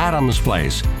NHC's Adams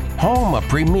Place, home of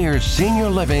premier senior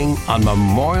living on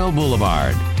Memorial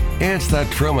Boulevard. It's The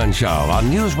Truman Show on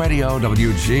News Radio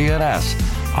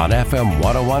WGNS. On FM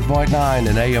 101.9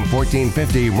 and AM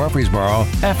 1450 Murfreesboro,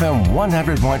 FM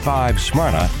 100.5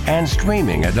 Smyrna, and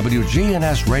streaming at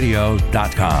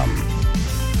WGNSradio.com.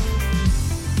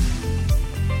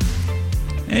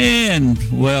 And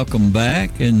welcome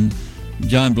back. And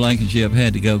John Blankenship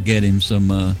had to go get him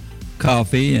some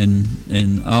coffee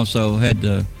and also had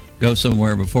to go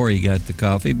somewhere before he got the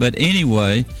coffee. But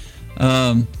anyway,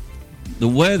 the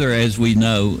weather, as we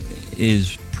know,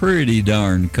 is pretty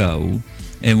darn cold.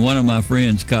 And one of my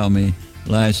friends called me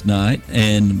last night,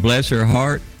 and bless her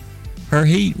heart, her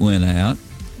heat went out.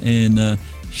 And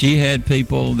she had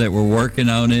people that were working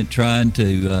on it, trying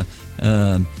to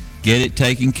get it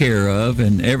taken care of.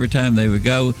 And every time they would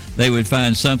go, they would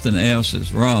find something else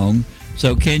that's wrong.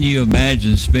 So can you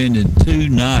imagine spending 2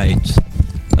 nights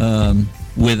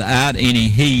without any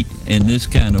heat in this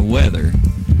kind of weather?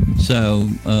 So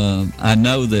I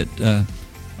know that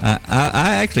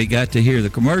I actually got to hear the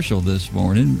commercial this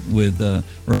morning with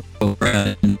Roscoe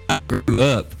Brown. I grew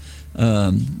up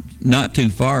not too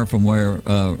far from where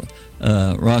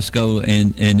Roscoe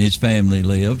and his family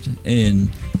lived,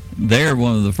 and they're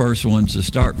one of the first ones to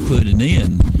start putting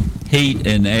in heat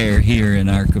and air here in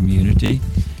our community.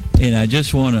 And I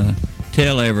just want to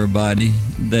tell everybody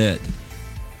that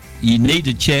you need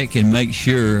to check and make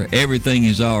sure everything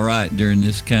is all right during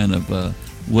this kind of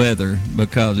weather,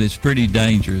 because it's pretty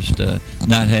dangerous to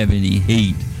not have any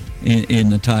heat in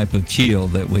the type of chill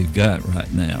that we've got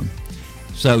right now.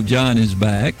 So John is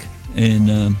back, and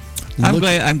I'm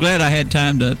glad I had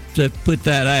time to put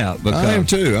that out, because I am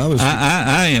too.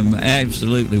 I am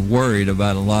absolutely worried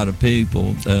about a lot of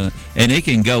people, and it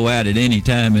can go out at any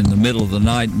time in the middle of the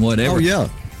night and whatever. Oh yeah.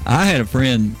 I had a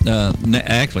friend,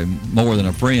 actually more than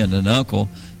a friend, an uncle,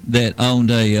 that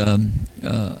owned a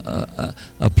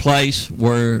place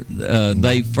where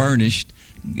they furnished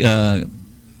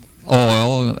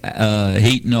oil,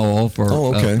 heating oil for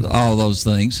all those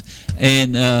things.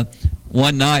 And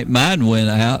one night mine went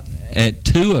out at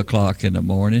 2 o'clock in the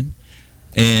morning,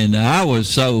 and I was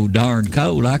so darn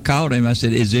cold. I called him. I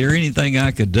said, "Is there anything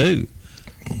I could do?"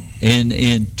 And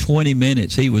in 20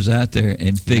 minutes, he was out there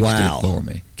and fixed it for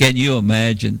me. Can you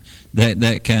imagine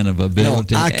that kind of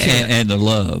ability and the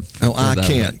love? No, I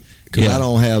can't, because I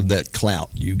don't have that clout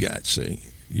you got. See,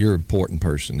 you're an important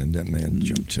person, and that man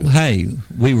jumped to. Hey,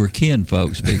 we were kin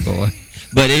folks, big boy.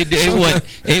 But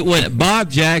it went. Bob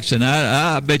Jackson.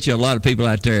 I bet you a lot of people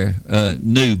out there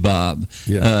knew Bob,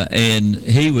 and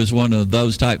he was one of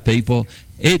those type people.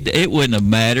 It wouldn't have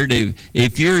mattered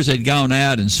if yours had gone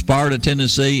out in Sparta,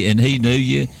 Tennessee, and he knew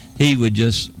you. He would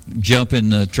just jump in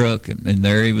the truck, and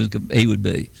there he would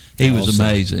be. He was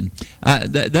amazing.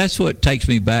 That's what takes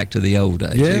me back to the old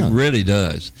days. Yeah. It really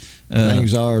does.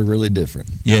 Things are really different.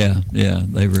 Yeah,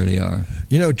 they really are.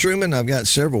 You know, Truman, I've got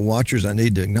several watchers I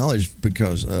need to acknowledge,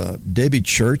 because Debbie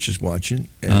Church is watching,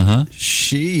 and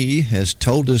she has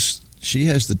told us she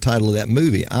has the title of that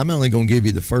movie. I'm only going to give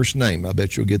you the first name. I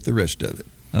bet you'll get the rest of it.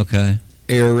 Okay.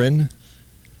 Aaron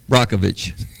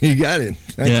Brockovich. You got it.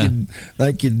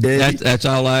 Thank you, Debbie. That's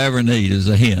all I ever need is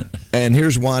a hint. And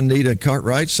here's Juanita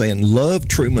Cartwright saying, "Love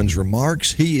Truman's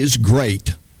remarks. He is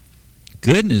great."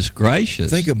 Goodness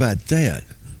gracious. Think about that.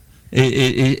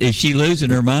 Is she losing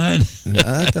her mind?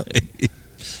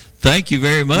 Thank you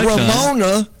very much.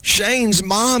 Ramona, Shane's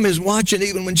mom, is watching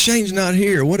even when Shane's not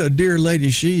here. What a dear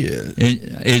lady she is.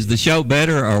 Is the show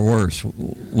better or worse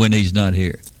when he's not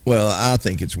here? Well, I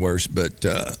think it's worse, but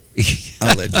I'll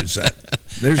let you say.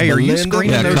 There's hey, Melinda. Are you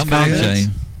screening those comments?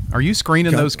 Shane. Are you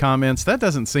screening those comments? That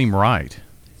doesn't seem right.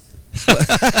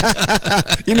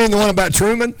 You mean the one about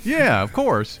Truman? Yeah, of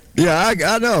course. Yeah, I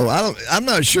know. I'm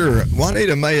not sure.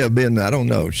 Juanita may have been. I don't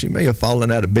know. She may have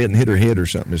fallen out of bed and hit her head or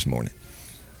something this morning.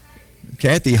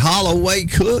 Kathy Holloway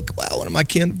Cook. Wow, one of my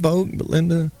kinfolk.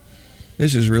 Belinda.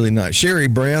 This is really nice. Sherry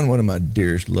Brown, one of my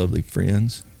dearest, lovely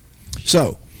friends.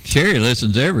 So Sherry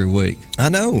listens every week. I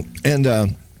know. And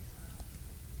I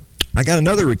got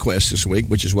another request this week,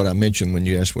 which is what I mentioned when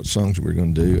you asked what songs we were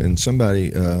going to do. And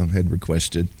somebody had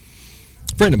requested,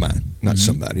 a friend of mine, not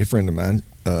somebody, a friend of mine,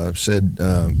 said,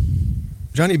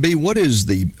 Johnny B., what is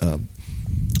the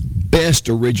best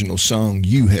original song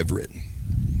you have written?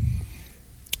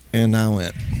 And I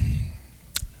went,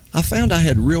 I found I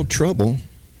had real trouble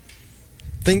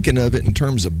thinking of it in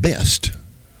terms of best.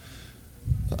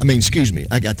 I mean, excuse me,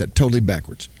 I got that totally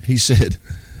backwards. He said,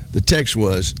 the text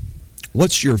was,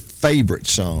 what's your favorite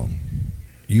song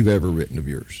you've ever written of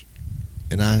yours?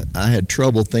 And I had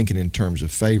trouble thinking in terms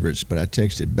of favorites, but I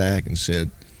texted back and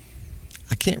said,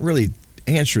 I can't really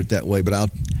answer it that way, but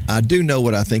I do know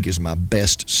what I think is my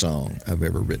best song I've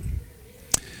ever written.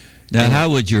 Now, how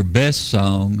would your best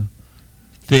song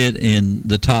fit in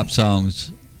the top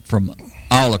songs from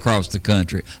all across the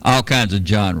country, all kinds of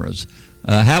genres?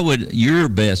 How would your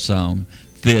best song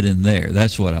fit in there?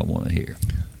 That's what I want to hear.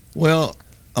 Well,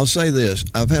 I'll say this.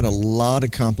 I've had a lot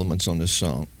of compliments on this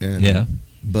song. And,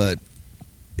 but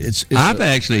it's I've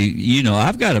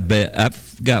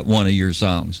got one of your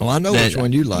songs. Oh, I know which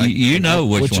one you like. You know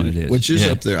which one it is. Which is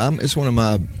up there. It's one of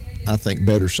my, I think,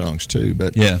 better songs, too.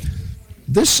 But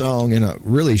this song, in a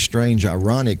really strange,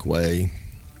 ironic way,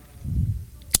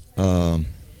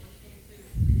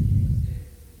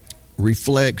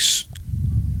 reflects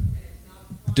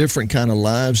different kind of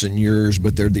lives than yours,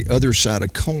 but they're the other side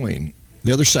of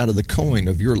the coin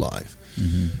of your life.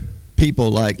 Mm-hmm.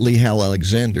 People like Lee Hal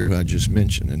Alexander, who I just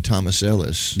mentioned, and Thomas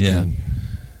Ellis,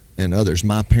 and others,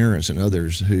 my parents and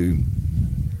others, who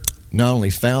not only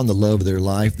found the love of their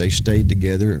life, they stayed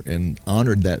together and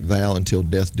honored that vow until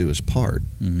death do us part.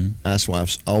 Mm-hmm. That's why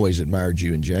I've always admired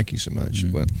you and Jackie so much.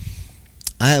 Mm-hmm. But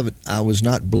I was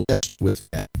not blessed with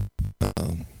that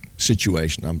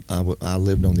situation. I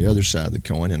lived on the other side of the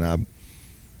coin, and I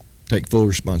take full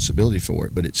responsibility for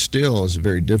it. But it still is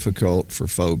very difficult for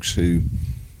folks who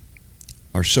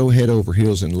are so head over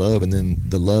heels in love, and then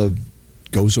the love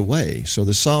goes away. So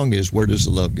the song is, where does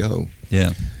the love go?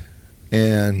 Yeah.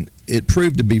 And it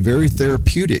proved to be very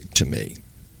therapeutic to me.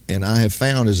 And I have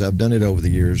found, as I've done it over the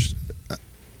years,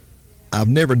 I've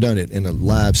never done it in a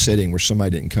live setting where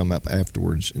somebody didn't come up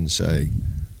afterwards and say,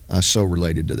 I so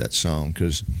related to that song.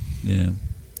 Because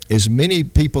as many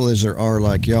people as there are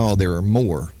like y'all, there are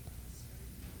more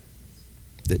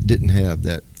that didn't have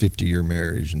that 50-year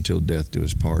marriage until death do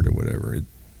us part or whatever.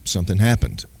 Something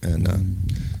happened. And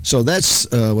so that's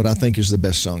what I think is the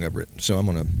best song I've written. So I'm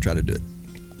going to try to do it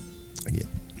again.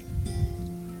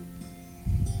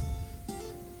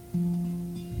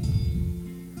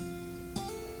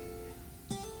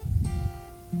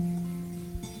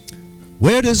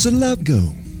 Where does the love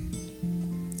go?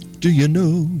 Do you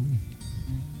know?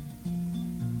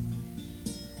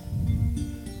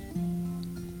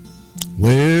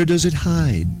 Where does it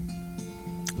hide?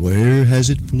 Where has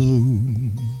it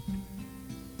flown?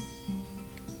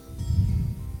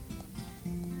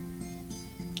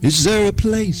 Is there a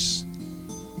place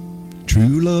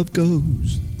true love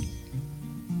goes?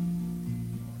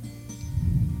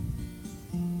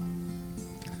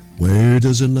 Where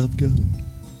does the love go?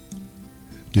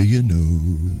 Do you know?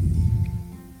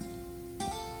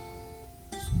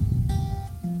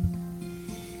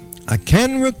 I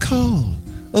can recall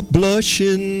a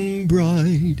blushing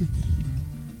bride,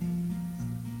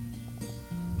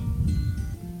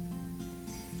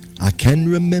 I can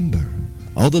remember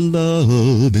all the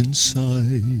love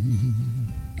inside.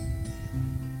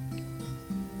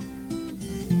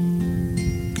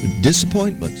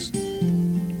 Disappointments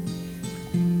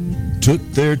took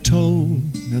their toll.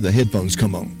 Now the headphones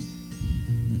come on.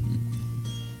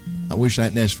 I wish I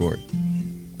hadn't asked for it.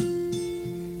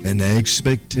 And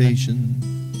expectation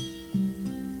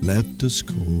left us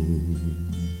cold.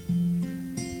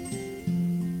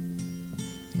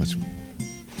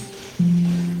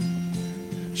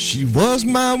 She was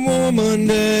my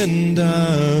woman and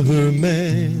I her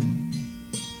man.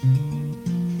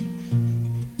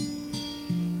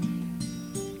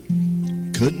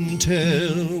 Couldn't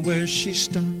tell where she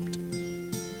stopped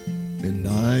and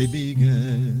I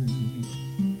began.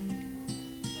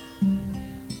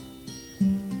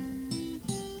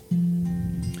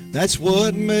 That's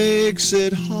what makes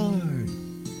it hard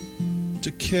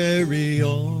to carry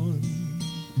on.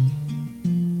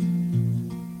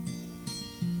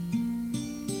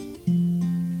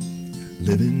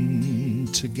 Living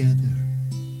together,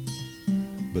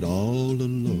 but all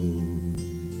alone.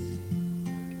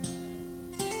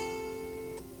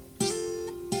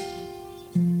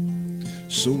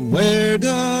 So where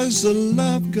does the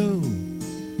love go?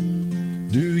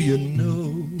 Do you know?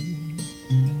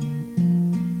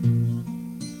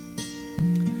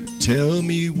 Tell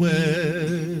me,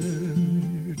 where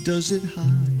does it hide?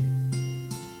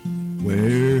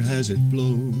 Where has it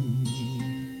flown?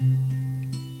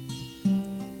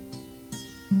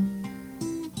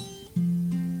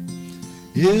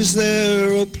 Is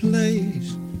there a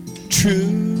place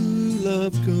true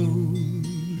love goes?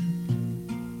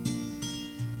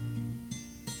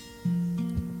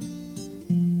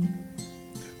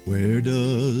 Where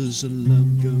does the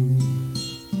love go?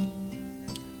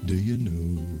 Do you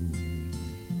know?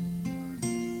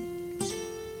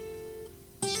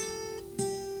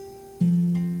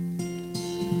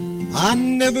 I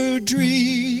never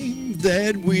dreamed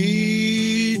that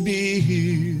we'd be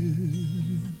here,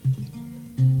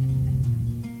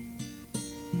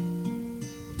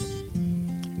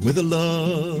 with a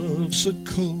love so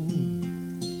cold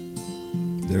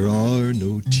there are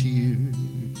no tears.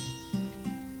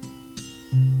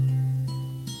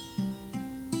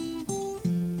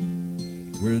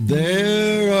 Where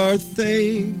there are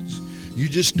things you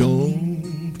just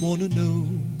don't want to know.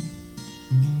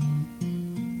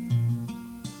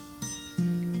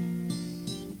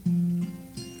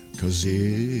 Cause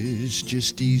it's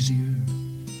just easier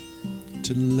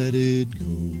to let it go.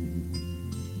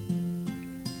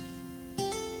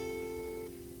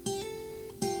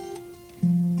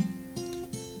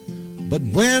 But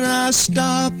when I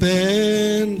stop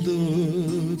and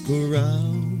look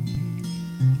around,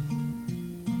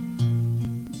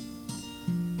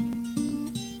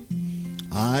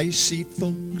 I see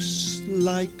folks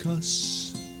like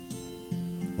us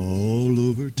all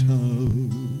over town.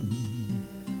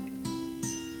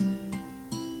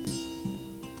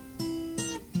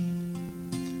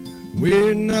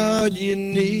 We're not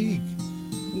unique,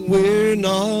 we're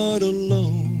not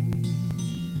alone.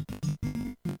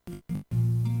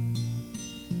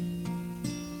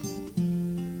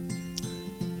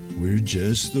 We're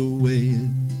just the way it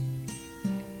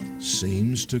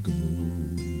seems to go.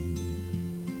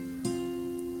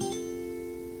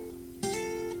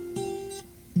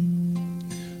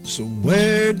 So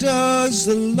where does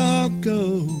the love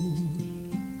go?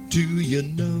 Do you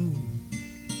know?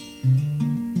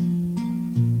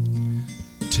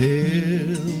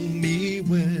 Tell me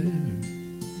where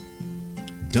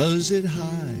does it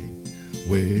hide?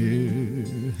 Where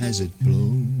has it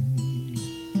blown?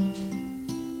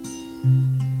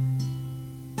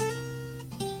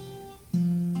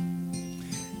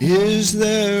 Is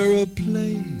there a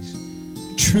place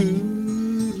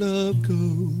true love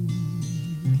goes?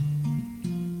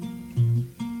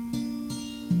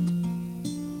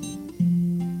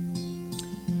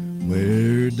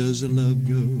 Where does the love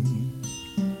go?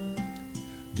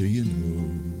 Do you know?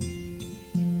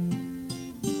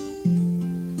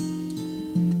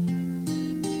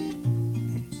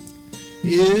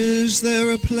 Is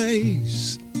there a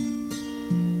place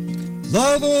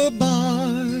love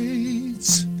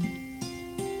abides?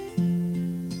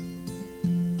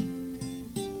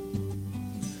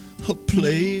 A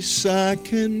place I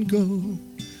can go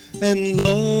and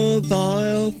love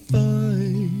I'll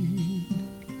find.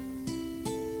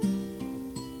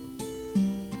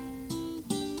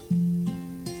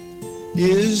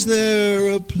 Is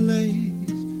there a place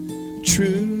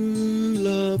true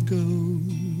love goes?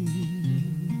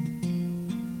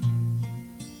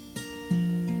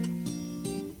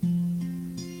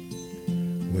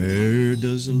 Where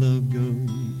does the love go?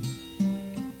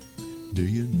 Do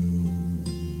you know?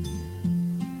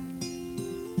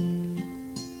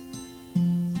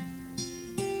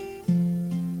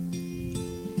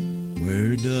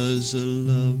 Where does the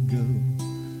love go?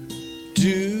 Do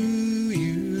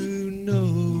you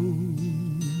know?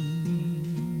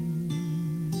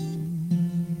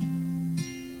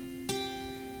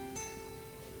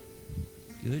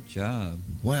 Good job.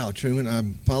 Wow, Truman,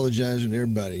 I'm apologizing to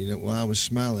everybody. You know, while I was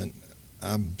smiling,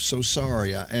 I'm so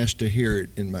sorry I asked to hear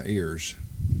it in my ears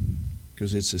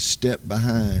because it's a step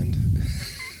behind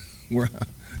where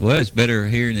Well, it's better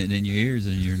hearing it in your ears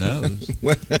than your nose.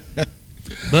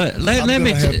 But let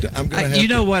me you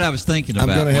know what I was thinking about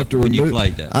I'm going to have to when you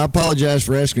played that. I apologize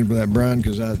for asking for that, Brian,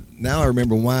 because now I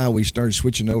remember why we started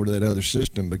switching over to that other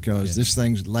system, because this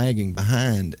thing's lagging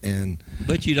behind.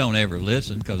 But you don't ever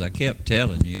listen, because I kept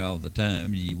telling you all the time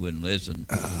and you wouldn't listen.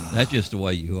 That's just the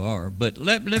way you are. But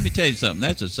let me tell you something.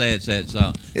 That's a sad, sad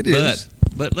song. It is.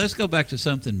 But let's go back to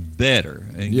something better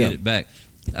and get it back.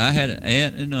 I had an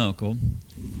aunt and uncle,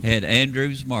 had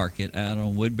Andrews Market out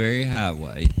on Woodbury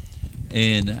Highway.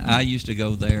 And I used to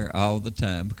go there all the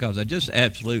time because I just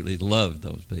absolutely loved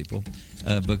those people.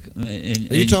 Are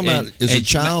you talking about as a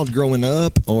child growing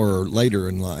up or later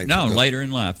in life? No, later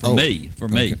in life. For me.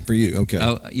 For you, okay.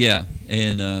 Oh, yeah.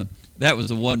 And that was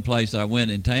the one place I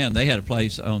went in town. They had a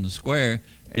place on the square,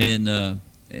 and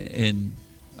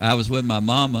I was with my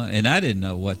mama, and I didn't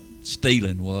know what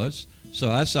stealing was.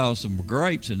 So I saw some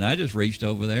grapes, and I just reached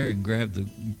over there and grabbed the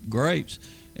grapes.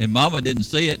 And Mama didn't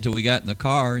see it till we got in the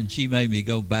car, and she made me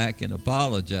go back and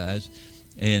apologize.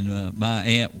 And my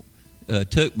aunt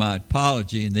took my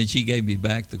apology, and then she gave me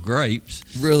back the grapes.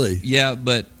 Really? Yeah,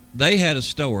 but they had a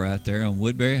store out there on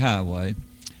Woodbury Highway,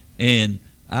 and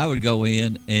I would go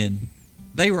in, and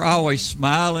they were always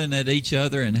smiling at each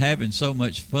other and having so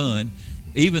much fun,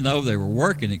 even though they were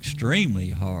working extremely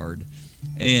hard.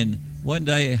 And one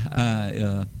day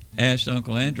I asked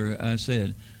Uncle Andrew, I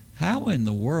said, how in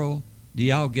the world do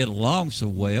y'all get along so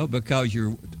well? Because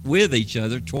you're with each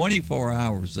other 24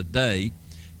 hours a day,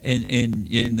 and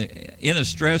in a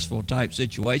stressful type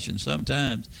situation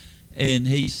sometimes. And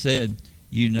he said,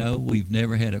 we've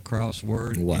never had a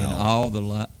crossword in all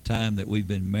the time that we've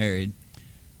been married.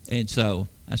 And so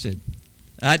I said,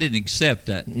 I didn't accept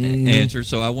that answer,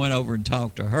 so I went over and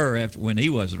talked to her when he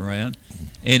wasn't around,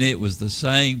 and it was the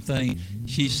same thing.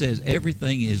 She says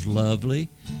everything is lovely,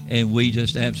 and we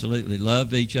just absolutely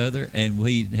loved each other, and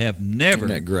we have never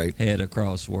had a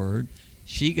crossword.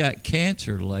 She got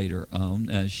cancer later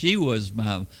on. She was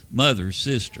my mother's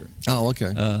sister. Oh,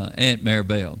 okay. Aunt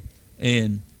Maribel.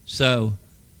 And so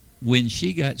when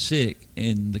she got sick,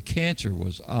 and the cancer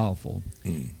was awful,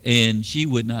 and she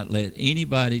would not let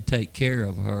anybody take care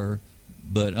of her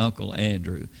but Uncle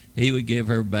Andrew. He would give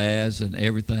her baths and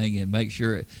everything and make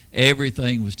sure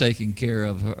everything was taken care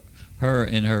of her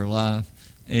in her life.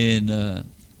 And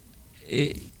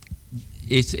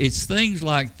it's things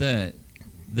like that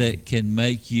can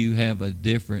make you have a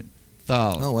different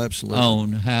thought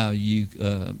on how you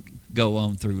go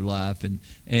on through life,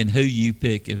 and who you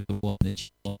pick as the one that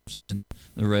you spend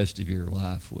the rest of your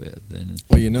life with. And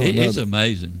it's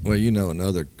amazing. Well,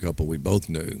 another couple we both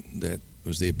knew that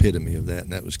was the epitome of that,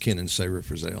 and that was Ken and Sarah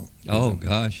Frizzell. Oh,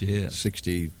 gosh, yeah.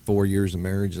 64 years of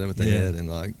marriage, is that what they had?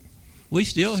 And we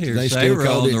still hear Sarah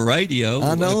on the radio.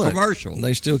 I know a commercial.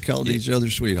 They still called each other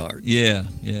sweetheart. Yeah.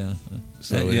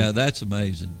 So that's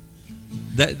amazing.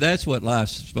 That's what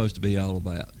life's supposed to be all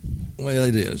about. Well,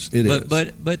 it is.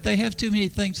 But they have too many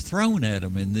things thrown at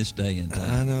them in this day and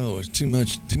time. I know. It's too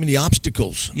many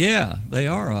obstacles. Yeah, they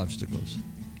are obstacles.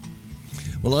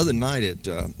 Well, other night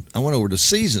I went over to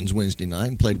Seasons Wednesday night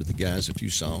and played with the guys a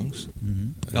few songs.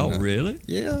 Mm-hmm. Oh, really?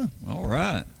 Yeah. All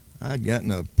right. I'd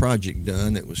gotten a project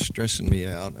done that was stressing me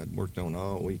out. I'd worked on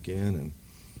all weekend and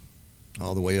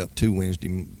all the way up to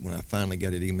Wednesday when I finally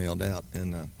got it emailed out.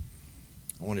 And I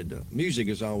wanted to. Music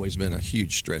has always been a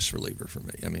huge stress reliever for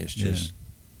me. I mean, it's just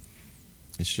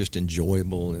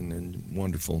enjoyable and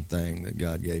wonderful thing that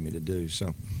God gave me to do.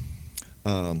 So,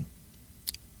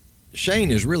 Shane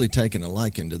has really taken a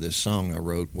liking to this song I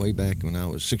wrote way back when I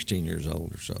was 16 years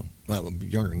old or so. Well,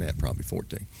 younger than that, probably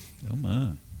 14. Oh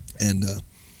my! And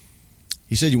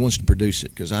he said he wants to produce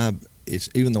it because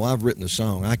even though I've written the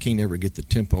song, I can't ever get the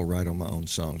tempo right on my own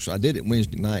song. So I did it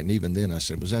Wednesday night, and even then I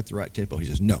said, "Was that the right tempo?" He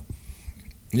says, "No,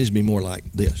 it needs to be more like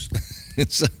this."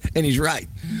 And he's right.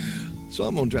 So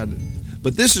I'm gonna try to.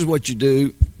 But this is what you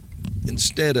do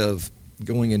instead of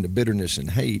going into bitterness and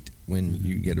hate when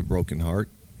you get a broken heart.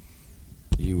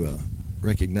 You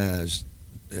recognize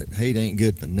that hate ain't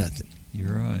good for nothing.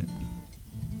 You're right.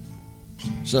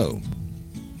 So,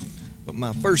 but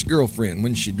my first girlfriend,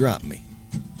 when she dropped me,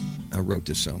 I wrote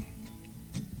this song.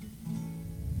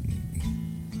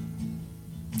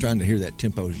 Trying to hear that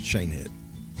tempo that Shane had.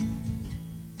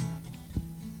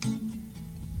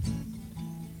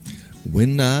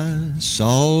 When I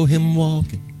saw him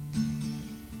walking,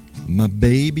 my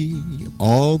baby,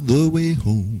 all the way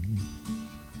home,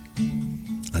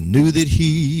 I knew that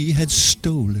he had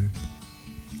stole her,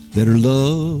 that her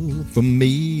love for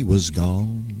me was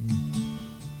gone.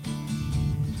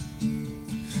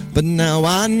 But now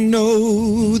I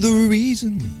know the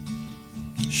reason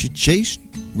she chased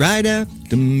right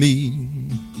after me.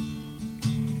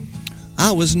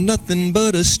 I was nothing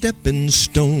but a stepping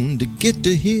stone to get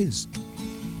to his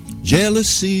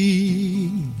jealousy.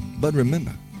 But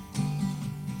remember,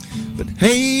 but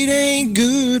hate ain't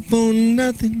good for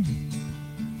nothing.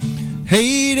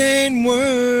 Hate ain't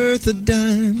worth a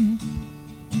dime.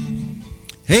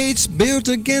 Hate's built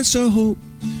against a hope,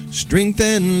 strength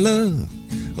and love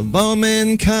of all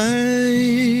mankind,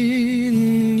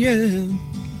 yeah.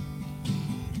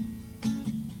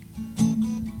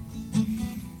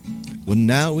 Well,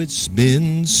 now it's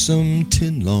been some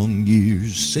 10 long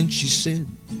years since she said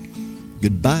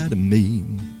goodbye to me.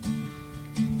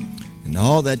 And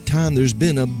all that time there's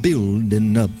been a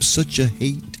building up such a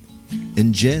hate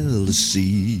and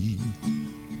jealousy.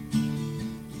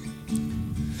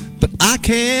 But I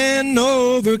can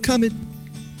overcome it.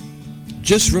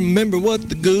 Just remember what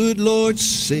the good Lord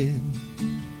said.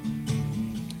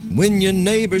 When your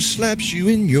neighbor slaps you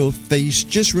in your face,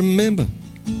 just remember,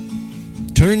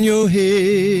 turn your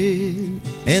head.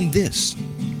 And this,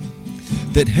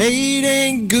 that hate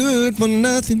ain't good for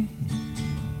nothing.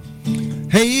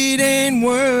 Hate ain't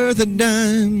worth a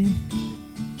dime.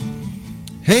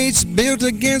 Hate's built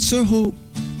against the hope,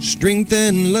 strength,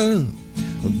 and love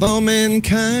of all mankind,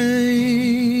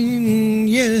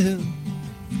 yeah.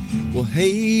 Well,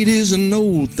 hate is an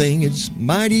old thing, it's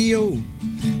mighty old.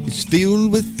 It's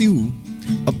filled with fuel,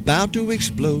 about to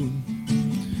explode,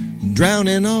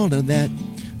 drowning all of that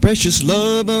precious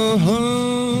love,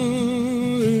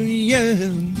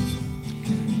 yeah.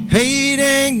 Hate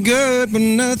ain't good for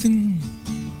nothing.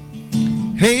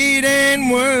 Hate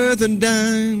ain't worth a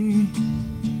dime.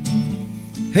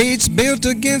 Hate's built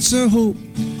against the hope,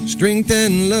 strength,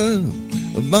 and love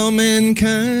of all mankind,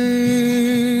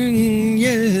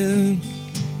 yeah.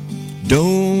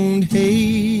 Don't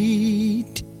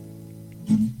hate.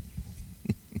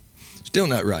 Still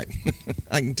not right.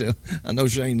 I can tell. I know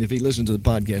Shane, if he listens to the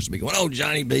podcast, will be going, "Oh,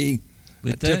 Johnny B."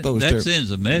 But that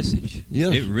sends a message. Yeah.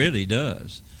 It really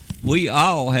does. We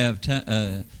all have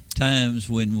times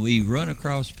when we run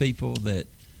across people that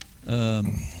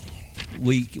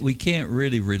we can't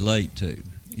really relate to,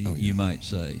 you might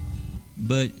say.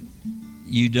 But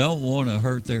you don't want to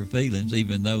hurt their feelings,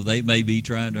 even though they may be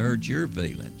trying to hurt your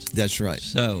feelings. That's right.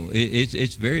 So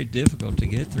it's very difficult to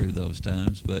get through those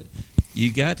times, but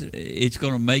it's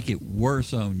going to make it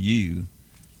worse on you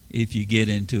if you get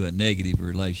into a negative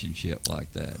relationship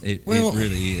like that. It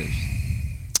really is,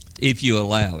 if you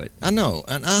allow it. I know,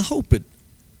 and I hope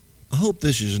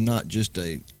this is not just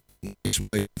a nice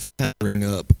way of powering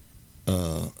up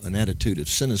an attitude of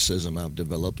cynicism I've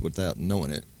developed without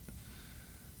knowing it.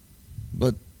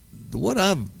 But what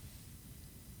I've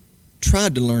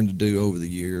tried to learn to do over the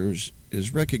years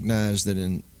is recognize that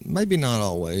maybe not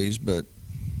always, but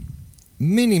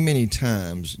many, many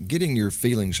times, getting your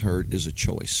feelings hurt is a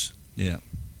choice. Yeah.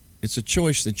 It's a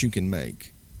choice that you can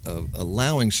make of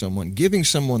allowing someone, giving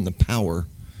someone the power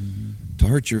to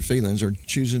hurt your feelings, or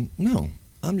choosing, no,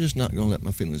 I'm just not going to let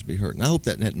my feelings be hurt. And I hope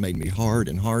that hadn't made me hard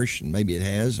and harsh, and maybe it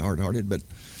has, hard-hearted, but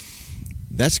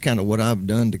that's kind of what I've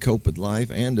done to cope with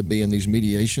life and to be in these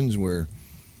mediations where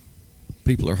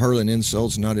people are hurling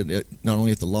insults not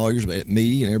only at the lawyers, but at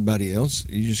me and everybody else.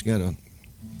 You just got to,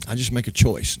 I just make a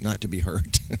choice not to be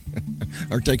hurt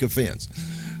or take offense.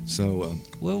 So,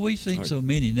 well, we've seen so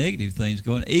many negative things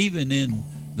going, even in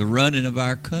the running of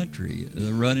our country,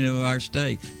 the running of our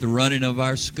state, the running of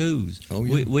our schools. Oh,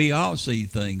 yeah. We all see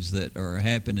things that are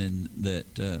happening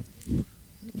that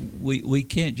we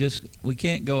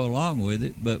can't go along with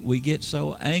it, but we get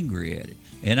so angry at it.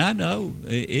 And I know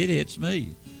it hits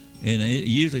me, and it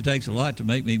usually takes a lot to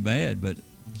make me mad, but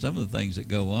some of the things that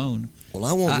go on,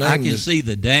 well, I can see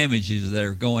the damages that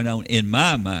are going on in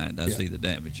my mind. I see the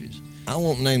damages. I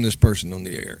won't name this person on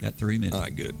the air. Got 3 minutes. All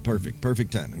right, good.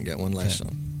 Perfect timing. Got one last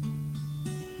song.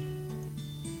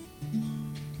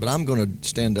 But I'm going to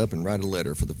stand up and write a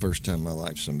letter for the first time in my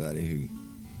life to somebody who,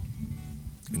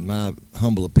 in my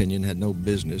humble opinion, had no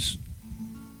business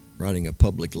writing a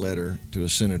public letter to a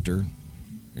senator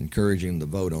encouraging him to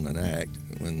vote on an act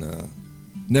when,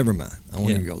 never mind. I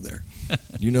won't even go there.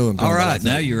 You know him. All right,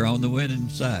 now you're on the winning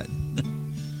side.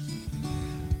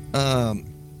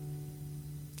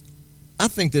 I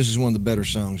think this is one of the better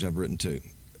songs I've written too,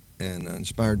 and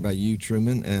inspired by you,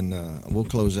 Truman, and we'll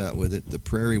close out with it. The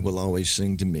Prairie Will Always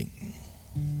Sing to Me.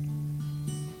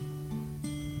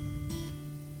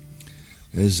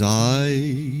 As I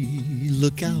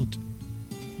look out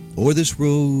o'er this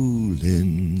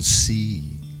rolling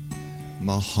sea,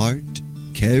 my heart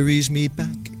carries me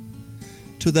back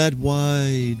to that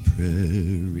wide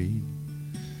prairie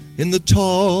in the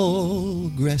tall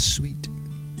grass sweet.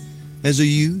 As a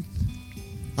youth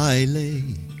I lay,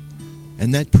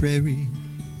 and that prairie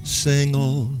sang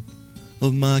all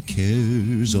of my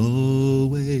cares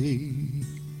away.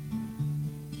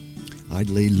 I'd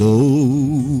lay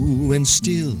low and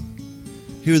still,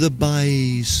 hear the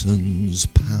bisons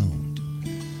pound,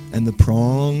 and the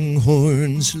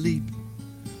pronghorns leap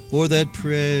o'er that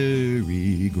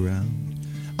prairie ground.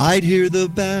 I'd hear the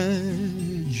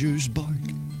badgers bark,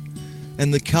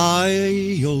 and the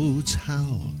coyotes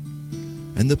howl,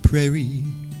 and the prairie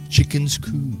chickens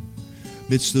coo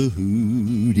midst the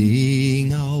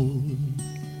hooting owl.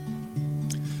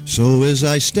 So as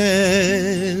I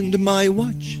stand my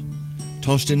watch,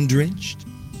 tossed and drenched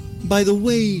by the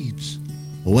waves,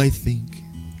 oh, I think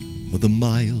of the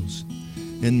miles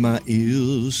in my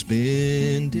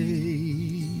ill-spent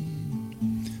day.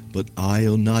 But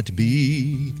I'll not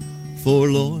be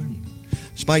forlorn,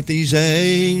 spite these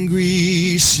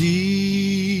angry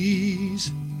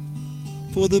seas,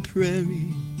 for the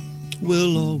prairie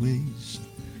will always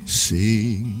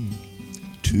sing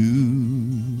to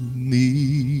me.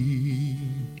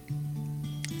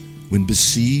 When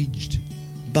besieged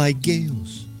by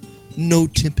gales, no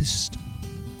tempest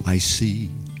I see,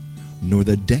 nor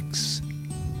the decks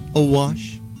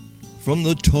awash from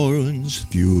the torrent's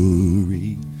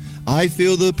fury. I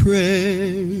feel the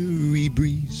prairie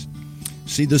breeze,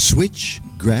 see the switch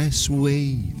grass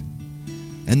wave,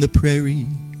 and the prairie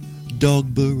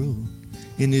dog burrow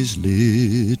in his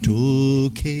little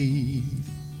cave.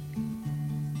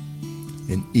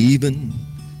 And even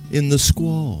in the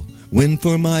squall, when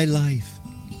for my life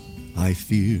I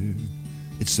fear,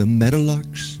 it's the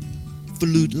meadowlark's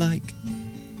flute-like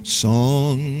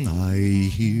song I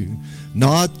hear,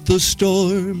 not the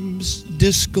storm's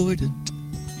discordant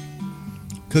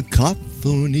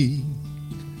cacophony,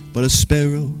 but a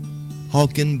sparrow,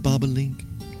 hawk, and bobolink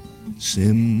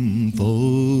symphony.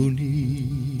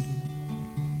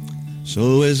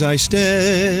 So as I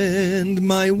stand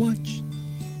my watch,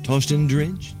 tossed and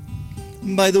drenched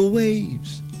by the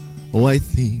waves, oh, I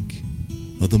think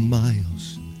of the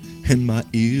miles and my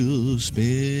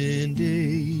ill-spent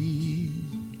days.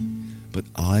 But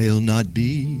I'll not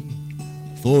be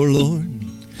forlorn,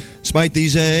 spite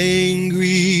these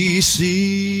angry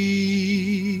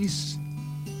seas,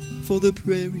 for the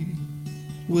prairie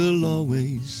will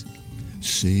always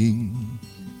sing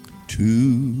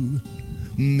to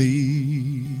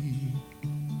me.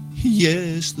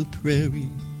 Yes, the prairie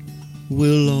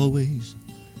will always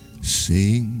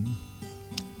sing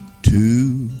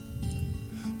to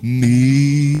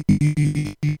me.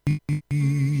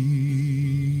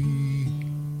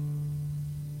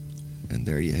 And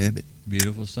there you have it.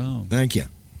 Beautiful song. Thank you.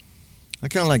 I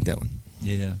kind of like that one.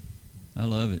 Yeah, I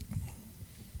love it.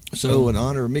 So, in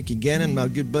honor of Mickey Gannon, my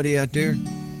good buddy out there,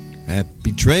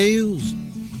 happy trails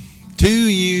to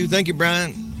you. Thank you,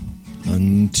 Brian.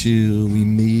 Until we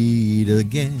meet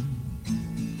again.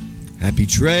 Happy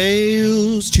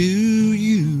trails to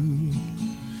you.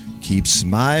 Keep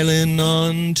smiling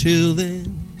until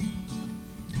then.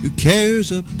 Who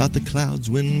cares about the clouds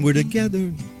when we're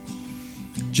together?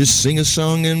 Just sing a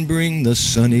song and bring the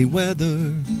sunny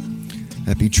weather.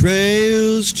 Happy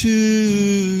trails to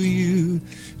you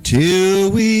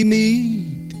till we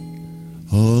meet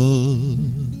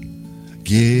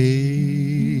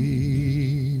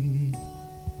again.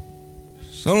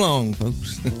 So long,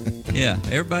 folks. Yeah,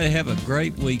 everybody have a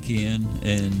great weekend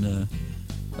and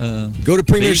go to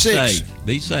Premier 6.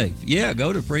 Be safe. Yeah,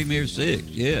 go to Premier 6.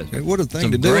 Yes. Hey, what a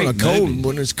thing to do on a cold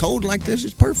when it's cold like this.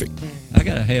 It's perfect. I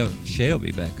gotta have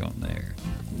Shelby back on there.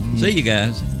 See you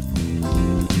guys.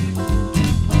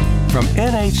 From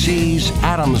NHC's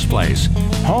Adams Place,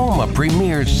 home of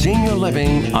premier senior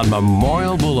living on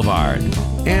Memorial Boulevard.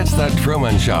 It's The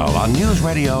Truman Show on News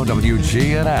Radio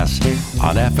WGNS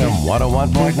on FM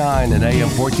 101.9 and AM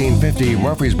 1450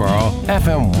 Murfreesboro,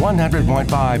 FM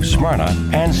 100.5 Smyrna,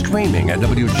 and streaming at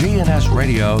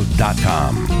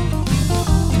WGNSradio.com.